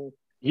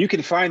 You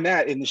can find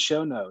that in the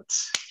show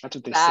notes. That's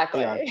what they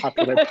say on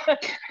popular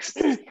podcasts.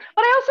 But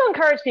I also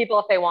encourage people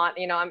if they want,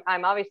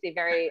 I'm obviously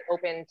very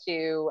open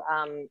to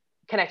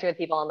connecting with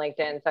people on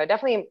LinkedIn. So I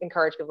definitely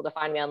encourage people to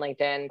find me on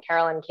LinkedIn.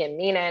 Carolyn Kim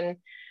Meenan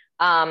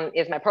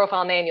is my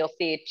profile name. You'll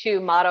see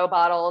 2 Motto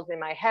bottles in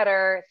my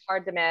header. It's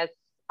hard to miss.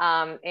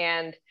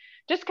 And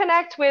just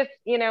connect with,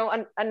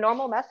 a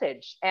normal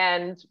message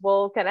and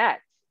we'll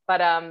connect.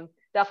 But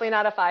Definitely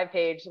not a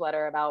 5-page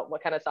letter about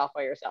what kind of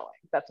software you're selling.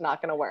 That's not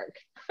going to work.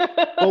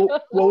 Well,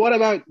 what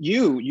about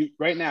you? You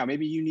right now,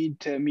 maybe you need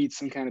to meet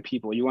some kind of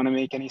people. You want to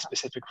make any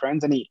specific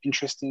friends? Any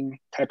interesting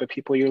type of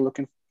people you're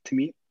looking to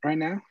meet right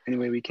now? Any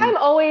way we can? I'm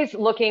always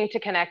looking to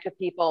connect with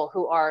people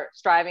who are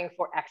striving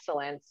for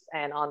excellence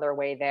and on their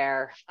way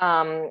there.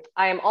 I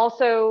am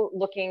also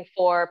looking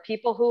for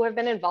people who have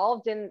been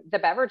involved in the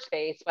beverage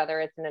space, whether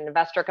it's in an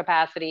investor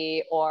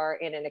capacity or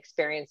in an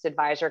experienced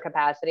advisor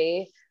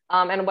capacity.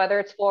 And whether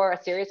it's for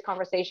a serious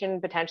conversation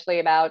potentially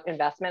about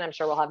investment. I'm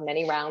sure we'll have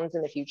many rounds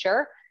in the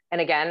future.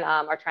 And again,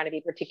 are trying to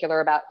be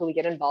particular about who we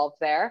get involved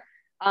there.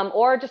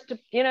 Or just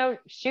to,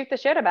 shoot the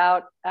shit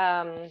about,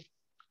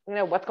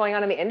 what's going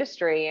on in the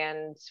industry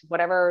and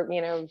whatever,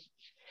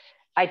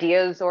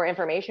 ideas or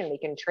information we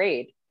can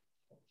trade.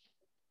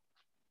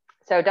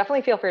 So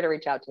definitely feel free to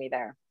reach out to me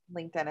there.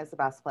 LinkedIn is the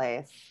best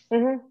place.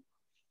 Mm-hmm.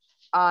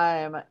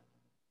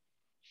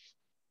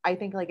 I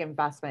think like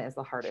investment is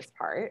the hardest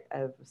part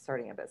of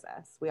starting a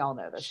business. We all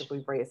know this if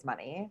we've raised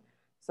money.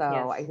 So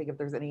yes. I think if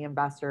there's any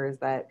investors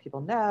that people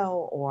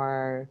know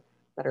or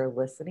that are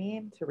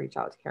listening, to reach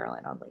out to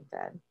Carolyn on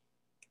LinkedIn.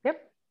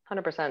 Yep,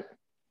 100%.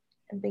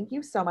 And thank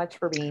you so much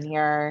for being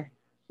here.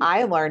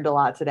 I learned a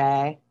lot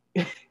today.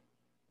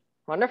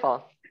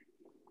 Wonderful.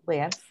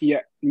 Lance?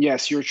 Yeah,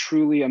 yes, you're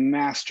truly a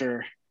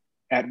master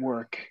at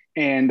work.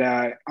 And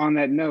on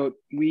that note,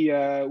 we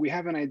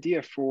have an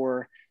idea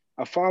for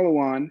a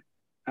follow-on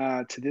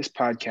to this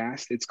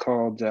podcast. It's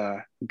called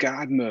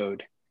God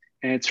Mode.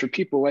 And it's for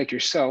people like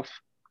yourself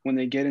when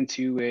they get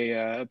into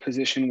a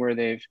position where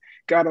they've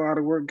got a lot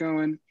of work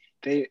going,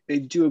 they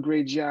do a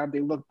great job, they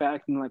look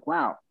back and they're like,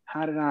 wow,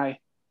 how did I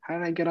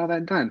get all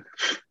that done?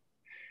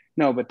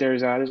 No, but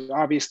there's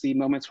obviously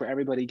moments where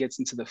everybody gets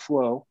into the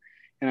flow,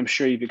 and I'm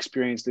sure you've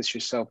experienced this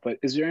yourself, but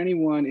is there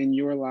anyone in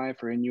your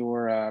life or in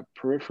your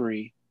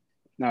periphery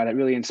that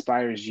really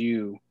inspires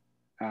you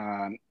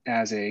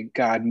as a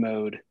God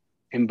Mode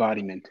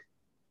embodiment?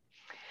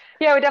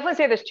 Yeah, I would definitely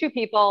say there's 2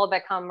 people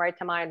that come right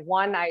to mind.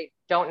 One, I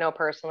don't know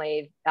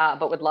personally,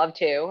 but would love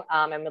to,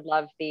 and would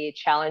love the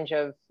challenge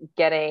of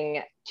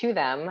getting to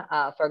them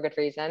for a good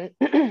reason.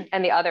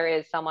 And the other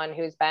is someone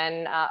who's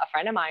been a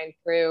friend of mine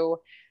through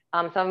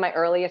some of my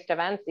earliest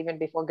events, even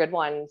before good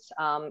ones.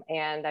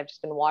 And I've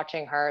just been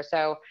watching her.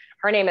 So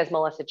her name is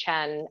Melissa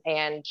Chen,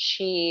 and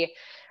she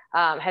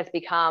has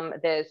become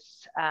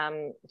this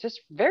just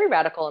very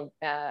radical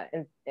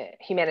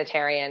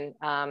humanitarian.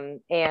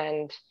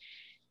 And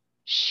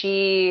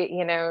she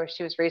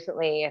was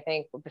recently, I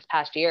think this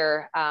past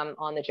year,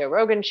 on the Joe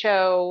Rogan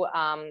show.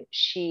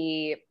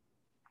 She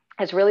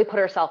has really put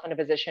herself in a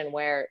position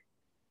where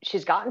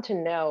she's gotten to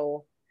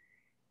know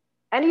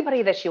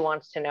anybody that she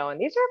wants to know. And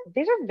these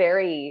are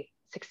very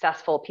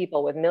successful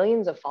people with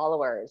millions of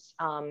followers.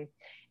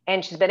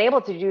 And she's been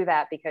able to do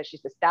that because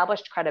she's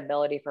established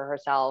credibility for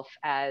herself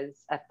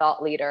as a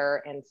thought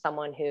leader and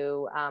someone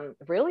who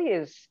really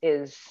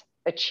is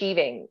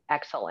achieving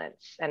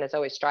excellence and has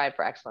always strived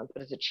for excellence,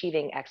 but is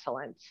achieving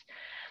excellence.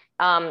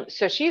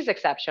 So she's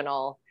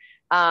exceptional.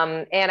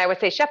 And I would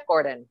say Chef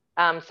Gordon.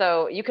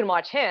 So you can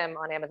watch him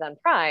on Amazon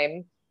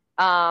Prime.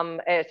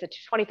 It's a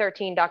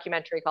 2013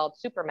 documentary called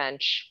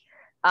Supermensch.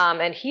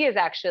 And he is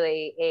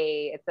actually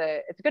it's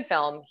a good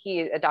film.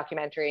 He is a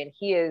documentary, and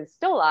he is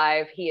still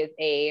alive. He is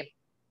a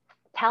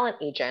talent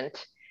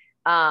agent.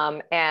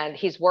 And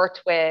he's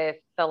worked with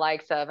the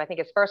likes of, I think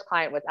his first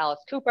client was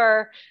Alice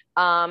Cooper.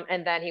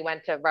 And then he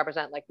went to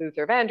represent like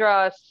Luther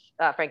Vandross,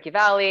 Frankie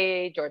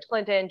Valli, George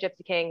Clinton,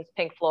 Gypsy Kings,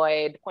 Pink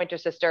Floyd, Pointer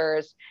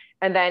Sisters.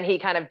 And then he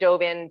kind of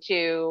dove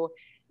into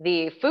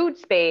the food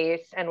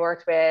space and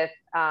worked with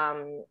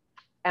Emeril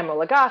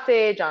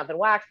Lagasse, Jonathan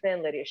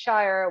Waxman, Lydia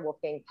Shire,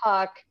 Wolfgang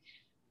Puck,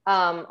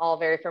 all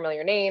very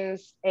familiar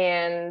names.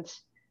 And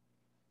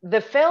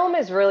the film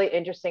is really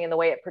interesting in the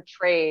way it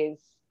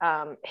portrays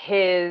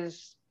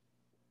his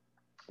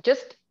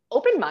just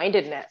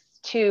open-mindedness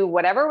to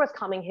whatever was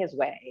coming his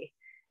way,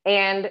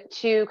 and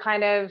to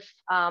kind of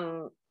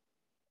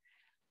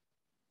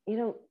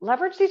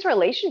leverage these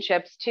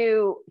relationships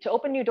to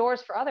open new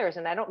doors for others.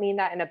 And I don't mean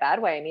that in a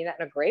bad way. I mean that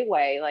in a great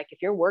way. Like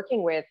if you're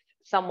working with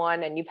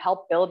someone and you've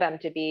helped build them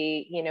to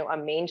be, a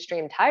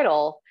mainstream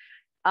title,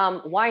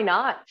 why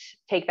not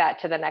take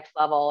that to the next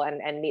level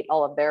and meet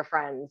all of their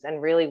friends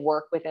and really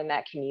work within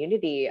that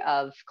community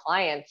of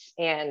clients?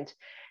 And,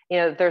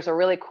 there's a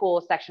really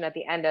cool section at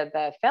the end of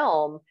the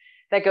film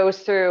that goes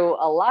through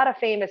a lot of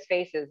famous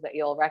faces that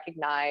you'll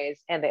recognize.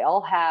 And they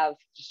all have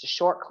just a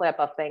short clip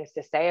of things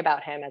to say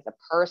about him as a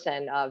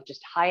person of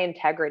just high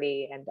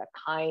integrity and a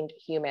kind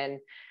human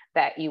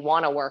that you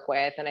want to work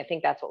with. And I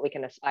think that's what we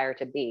can aspire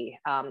to be.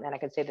 And I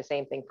can say the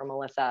same thing for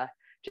Melissa,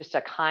 just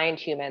a kind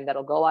human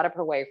that'll go out of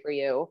her way for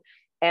you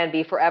and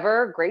be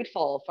forever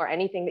grateful for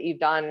anything that you've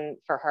done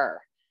for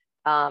her.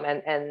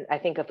 And I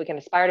think if we can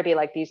aspire to be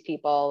like these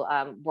people,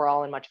 we're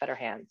all in much better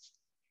hands.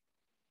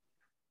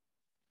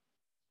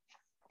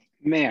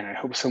 Man, I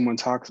hope someone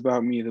talks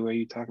about me the way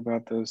you talk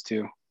about those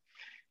two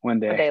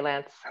one day. One day,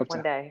 Lance.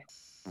 One day.